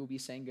fact that we will be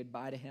saying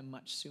goodbye to him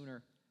much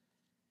sooner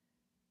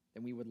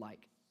than we would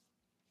like.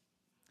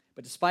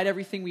 But despite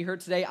everything we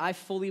heard today, I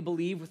fully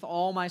believe with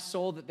all my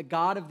soul that the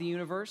God of the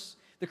universe,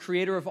 the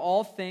creator of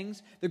all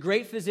things, the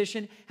great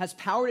physician, has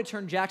power to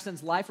turn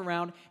Jackson's life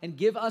around and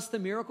give us the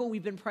miracle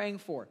we've been praying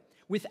for,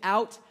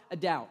 without a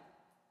doubt.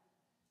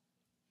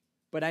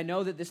 But I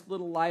know that this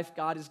little life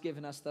God has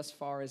given us thus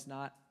far is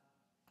not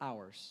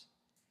ours,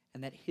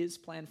 and that his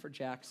plan for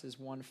Jax is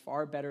one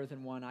far better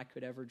than one I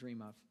could ever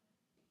dream of.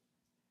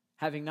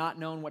 Having not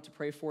known what to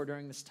pray for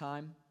during this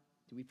time,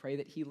 do we pray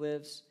that he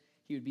lives?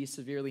 He would be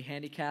severely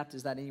handicapped.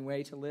 Is that any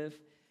way to live?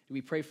 Do we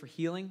pray for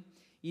healing?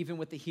 Even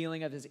with the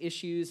healing of his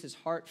issues, his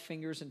heart,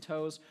 fingers, and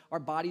toes, our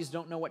bodies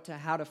don't know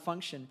how to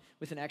function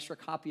with an extra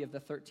copy of the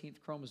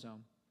 13th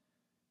chromosome.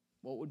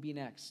 What would be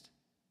next?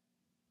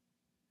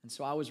 And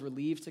so I was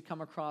relieved to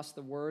come across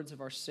the words of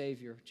our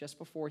Savior just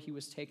before he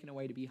was taken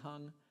away to be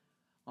hung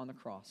on the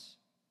cross.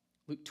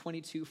 Luke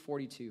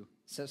 22:42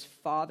 says,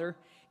 Father,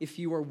 if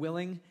you are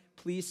willing,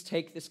 please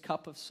take this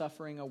cup of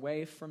suffering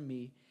away from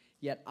me,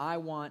 yet I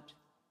want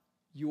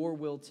your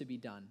will to be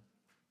done,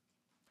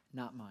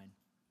 not mine.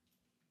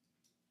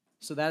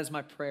 So that is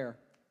my prayer,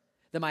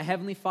 that my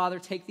Heavenly Father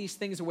take these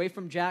things away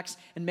from Jax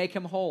and make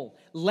him whole.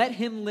 Let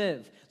him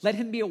live. Let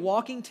him be a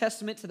walking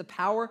testament to the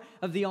power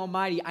of the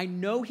Almighty. I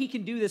know he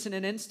can do this in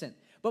an instant,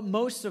 but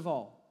most of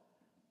all,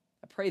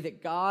 I pray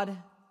that God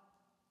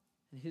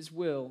and his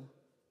will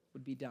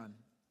would be done,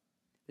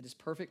 that his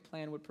perfect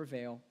plan would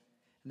prevail,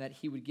 and that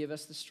he would give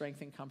us the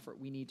strength and comfort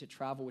we need to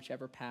travel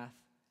whichever path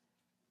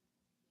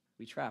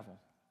we travel.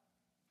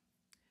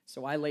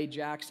 So I lay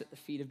Jax at the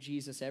feet of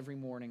Jesus every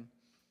morning,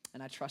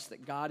 and I trust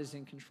that God is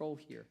in control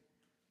here.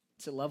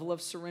 It's a level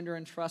of surrender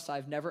and trust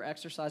I've never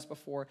exercised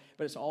before,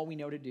 but it's all we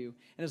know to do.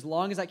 And as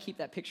long as I keep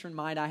that picture in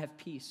mind, I have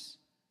peace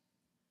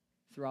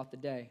throughout the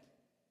day.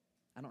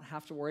 I don't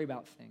have to worry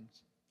about things.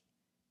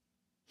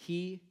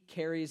 He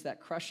carries that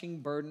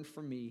crushing burden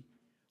for me.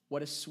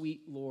 What a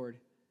sweet Lord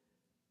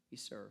we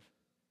serve.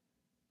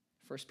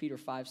 1 Peter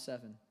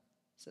 5:7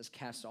 says,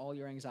 cast all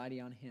your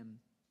anxiety on him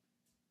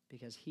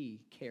because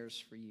he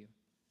cares for you.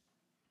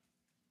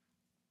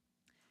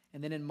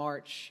 And then in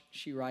March,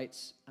 she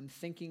writes, I'm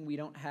thinking we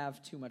don't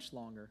have too much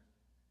longer,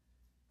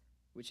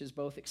 which is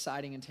both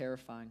exciting and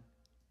terrifying.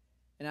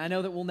 And I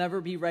know that we'll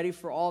never be ready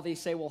for all they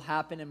say will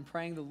happen, and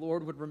praying the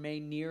Lord would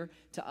remain near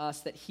to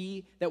us,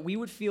 that we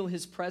would feel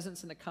his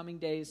presence in the coming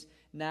days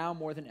now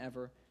more than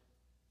ever,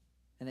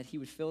 and that he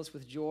would fill us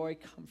with joy,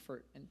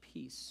 comfort, and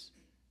peace,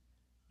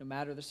 no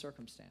matter the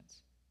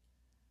circumstance.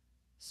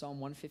 Psalm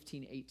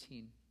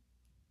 115:18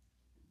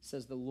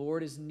 says, the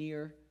Lord is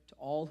near to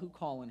all who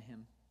call on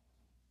him,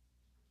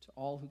 to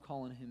all who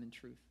call on him in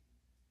truth.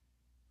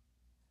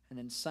 And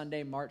then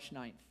Sunday, March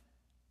 9th,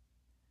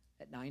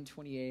 at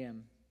 9:20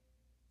 a.m.,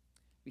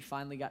 we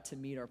finally got to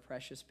meet our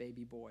precious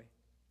baby boy.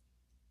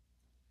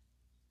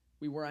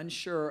 We were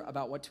unsure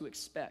about what to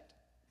expect.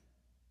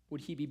 Would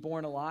he be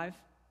born alive?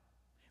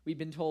 We've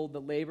been told the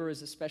labor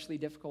is especially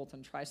difficult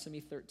on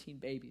trisomy 13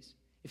 babies.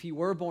 If he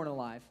were born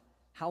alive,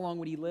 how long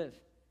would he live?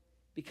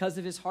 Because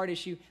of his heart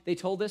issue, they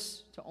told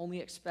us to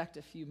only expect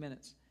a few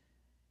minutes.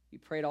 We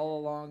prayed all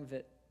along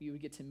that we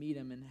would get to meet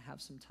him and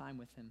have some time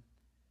with him.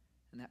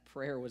 And that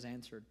prayer was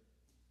answered.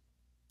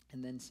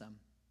 And then some.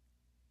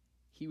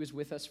 He was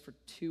with us for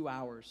 2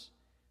 hours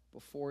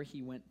before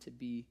he went to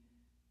be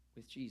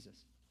with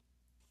Jesus.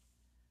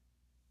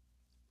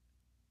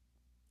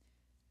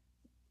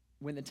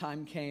 When the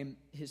time came,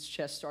 his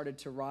chest started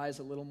to rise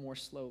a little more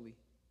slowly.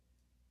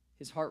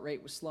 His heart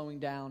rate was slowing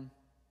down.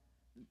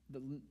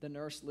 The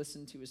nurse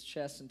listened to his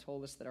chest and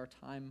told us that our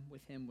time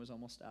with him was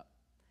almost up.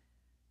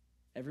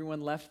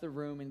 Everyone left the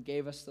room and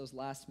gave us those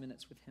last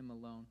minutes with him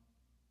alone.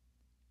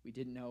 We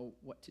didn't know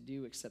what to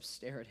do except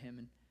stare at him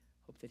and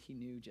hope that he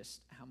knew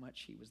just how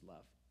much he was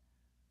loved.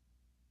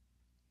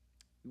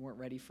 We weren't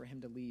ready for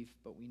him to leave,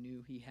 but we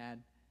knew he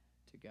had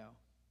to go.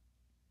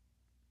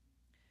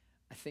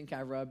 I think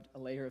I rubbed a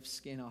layer of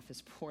skin off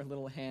his poor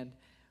little hand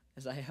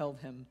as I held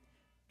him,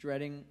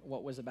 dreading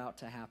what was about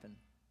to happen.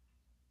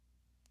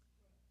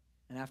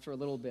 And after a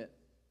little bit,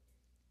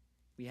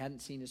 we hadn't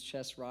seen his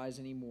chest rise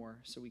anymore,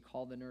 so we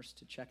called the nurse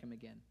to check him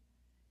again.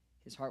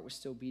 His heart was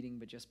still beating,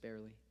 but just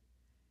barely.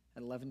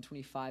 At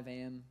 11:25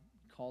 a.m.,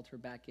 we called her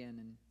back in,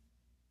 and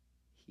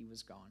he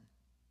was gone.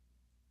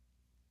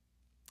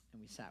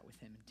 And we sat with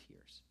him in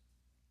tears.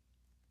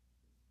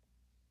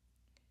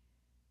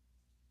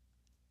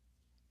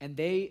 And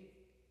they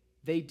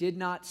did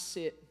not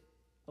sit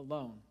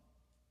alone,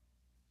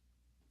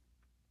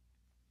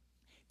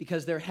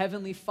 because their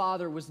heavenly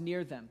Father was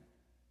near them.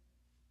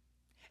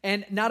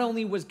 And not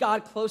only was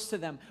God close to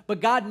them,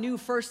 but God knew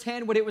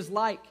firsthand what it was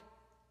like,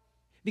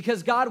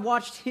 because God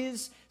watched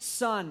his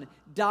son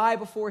die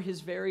before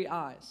his very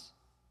eyes.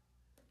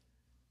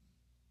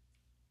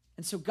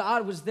 And so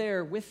God was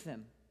there with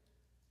them,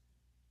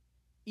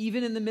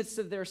 even in the midst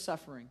of their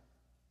suffering,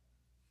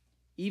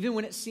 even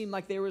when it seemed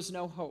like there was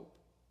no hope.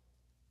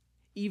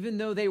 Even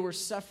though they were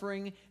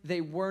suffering,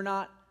 they were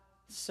not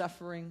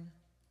suffering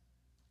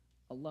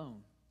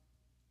alone.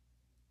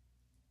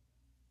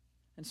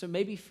 And so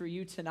maybe for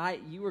you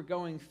tonight, you are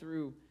going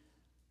through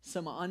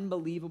some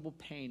unbelievable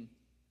pain.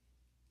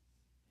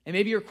 And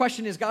maybe your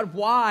question is, God,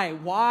 why?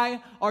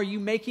 Why are you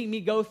making me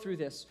go through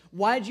this?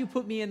 Why did you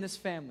put me in this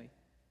family?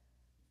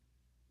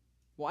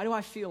 Why do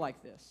I feel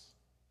like this?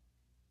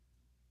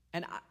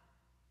 And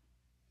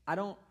I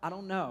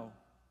don't know.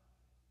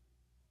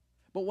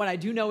 But what I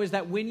do know is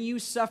that when you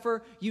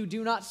suffer, you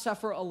do not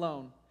suffer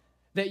alone.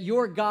 That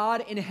your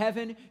God in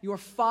heaven, your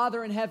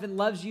Father in heaven,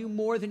 loves you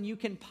more than you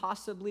can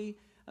possibly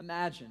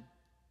imagine.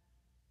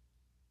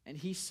 And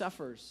he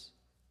suffers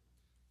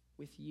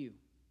with you.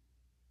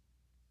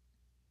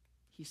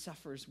 He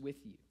suffers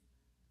with you.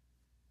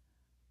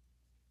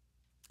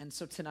 And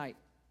so tonight,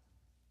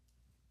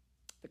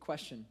 the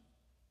question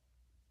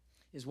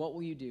is, what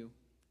will you do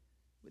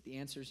with the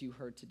answers you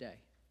heard today?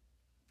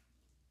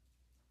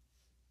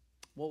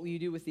 What will you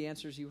do with the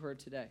answers you heard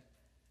today?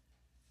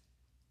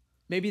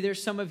 Maybe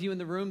there's some of you in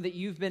the room that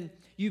you've been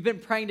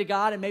praying to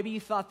God, and maybe you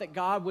thought that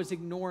God was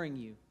ignoring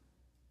you,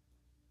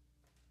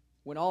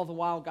 when all the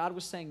while God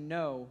was saying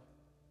no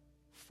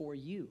for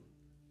you.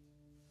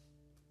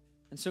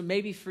 And so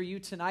maybe for you,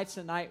 tonight's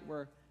a night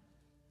where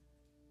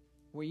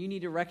you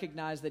need to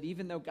recognize that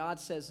even though God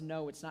says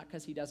no, it's not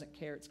because he doesn't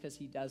care, it's because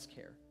he does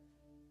care.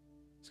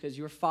 It's because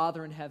your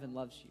Father in heaven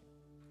loves you.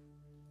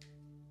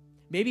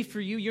 Maybe for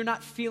you, you're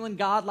not feeling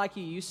God like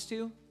you used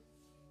to.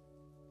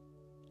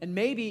 And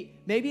maybe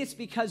it's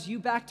because you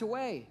backed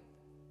away.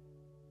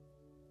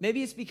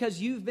 Maybe it's because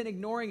you've been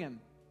ignoring him,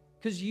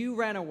 because you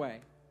ran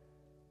away.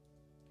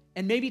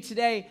 And maybe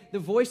today, the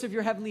voice of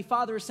your Heavenly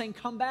Father is saying,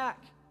 come back.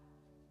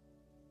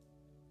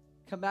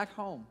 Come back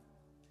home.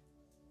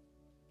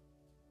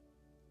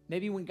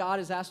 Maybe when God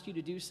has asked you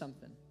to do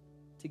something,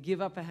 to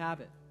give up a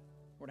habit,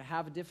 or to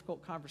have a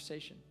difficult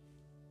conversation,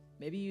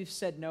 maybe you've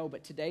said no,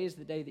 but today is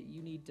the day that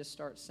you need to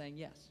start saying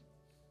yes.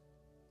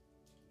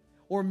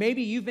 Or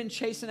maybe you've been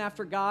chasing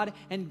after God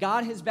and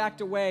God has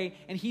backed away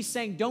and he's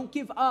saying, don't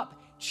give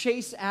up,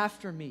 chase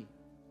after me.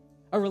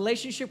 A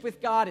relationship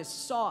with God is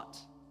sought,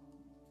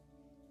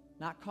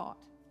 not caught.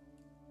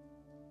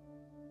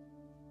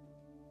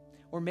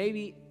 Or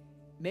maybe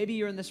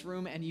you're in this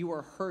room and you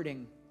are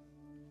hurting.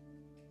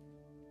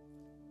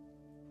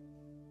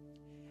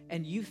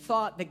 And you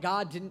thought that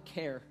God didn't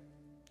care.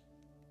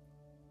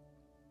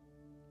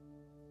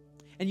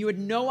 And you had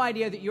no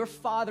idea that your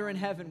Father in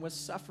heaven was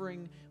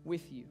suffering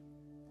with you.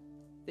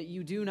 That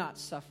you do not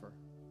suffer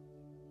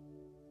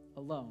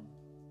alone.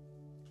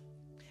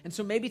 And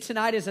so maybe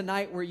tonight is a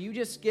night where you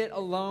just get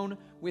alone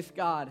with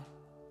God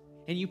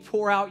and you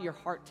pour out your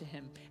heart to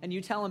him and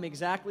you tell him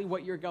exactly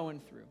what you're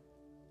going through.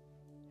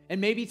 And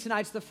maybe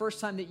tonight's the first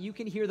time that you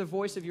can hear the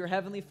voice of your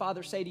Heavenly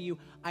Father say to you,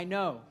 I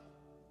know,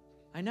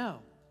 I know,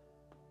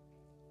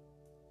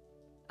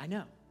 I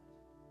know.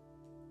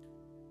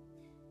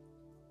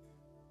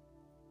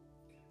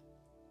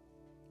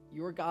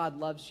 Your God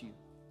loves you.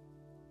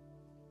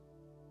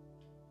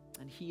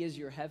 And he is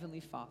your Heavenly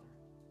Father.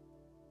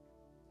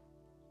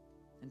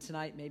 And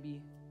tonight,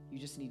 maybe you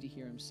just need to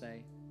hear him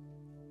say,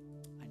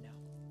 I know.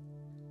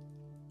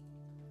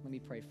 Let me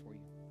pray for you.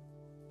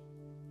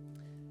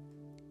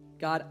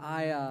 God,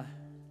 I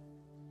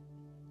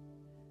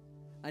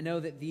know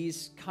that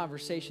these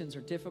conversations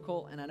are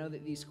difficult, and I know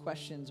that these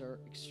questions are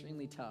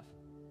extremely tough.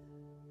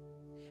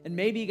 And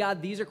maybe,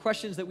 God, these are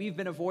questions that we've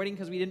been avoiding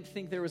because we didn't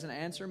think there was an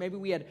answer. Maybe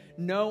we had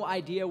no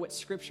idea what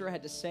Scripture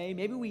had to say.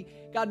 Maybe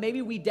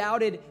we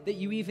doubted that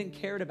you even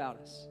cared about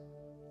us.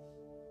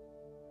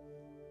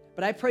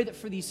 But I pray that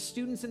for these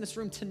students in this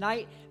room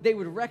tonight, they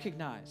would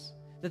recognize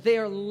that they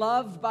are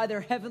loved by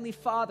their Heavenly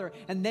Father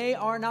and they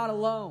are not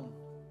alone.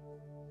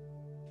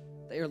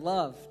 They are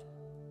loved.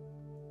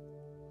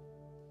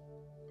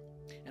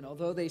 And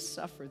although they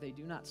suffer, they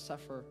do not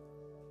suffer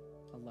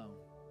alone.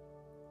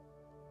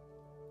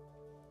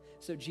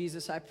 So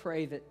Jesus, I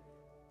pray that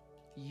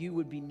you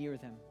would be near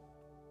them.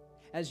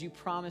 As you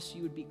promised,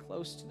 you would be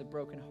close to the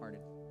brokenhearted.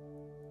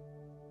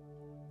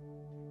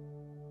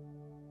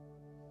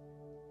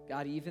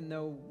 God, even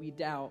though we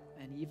doubt,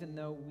 and even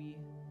though we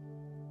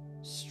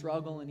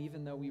struggle, and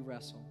even though we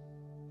wrestle,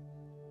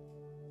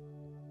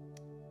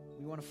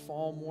 we want to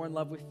fall more in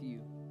love with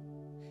you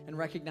and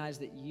recognize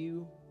that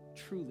you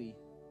truly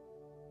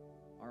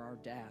are our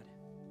dad.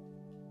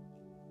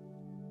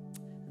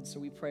 And so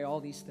we pray all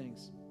these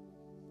things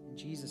in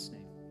Jesus'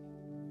 name.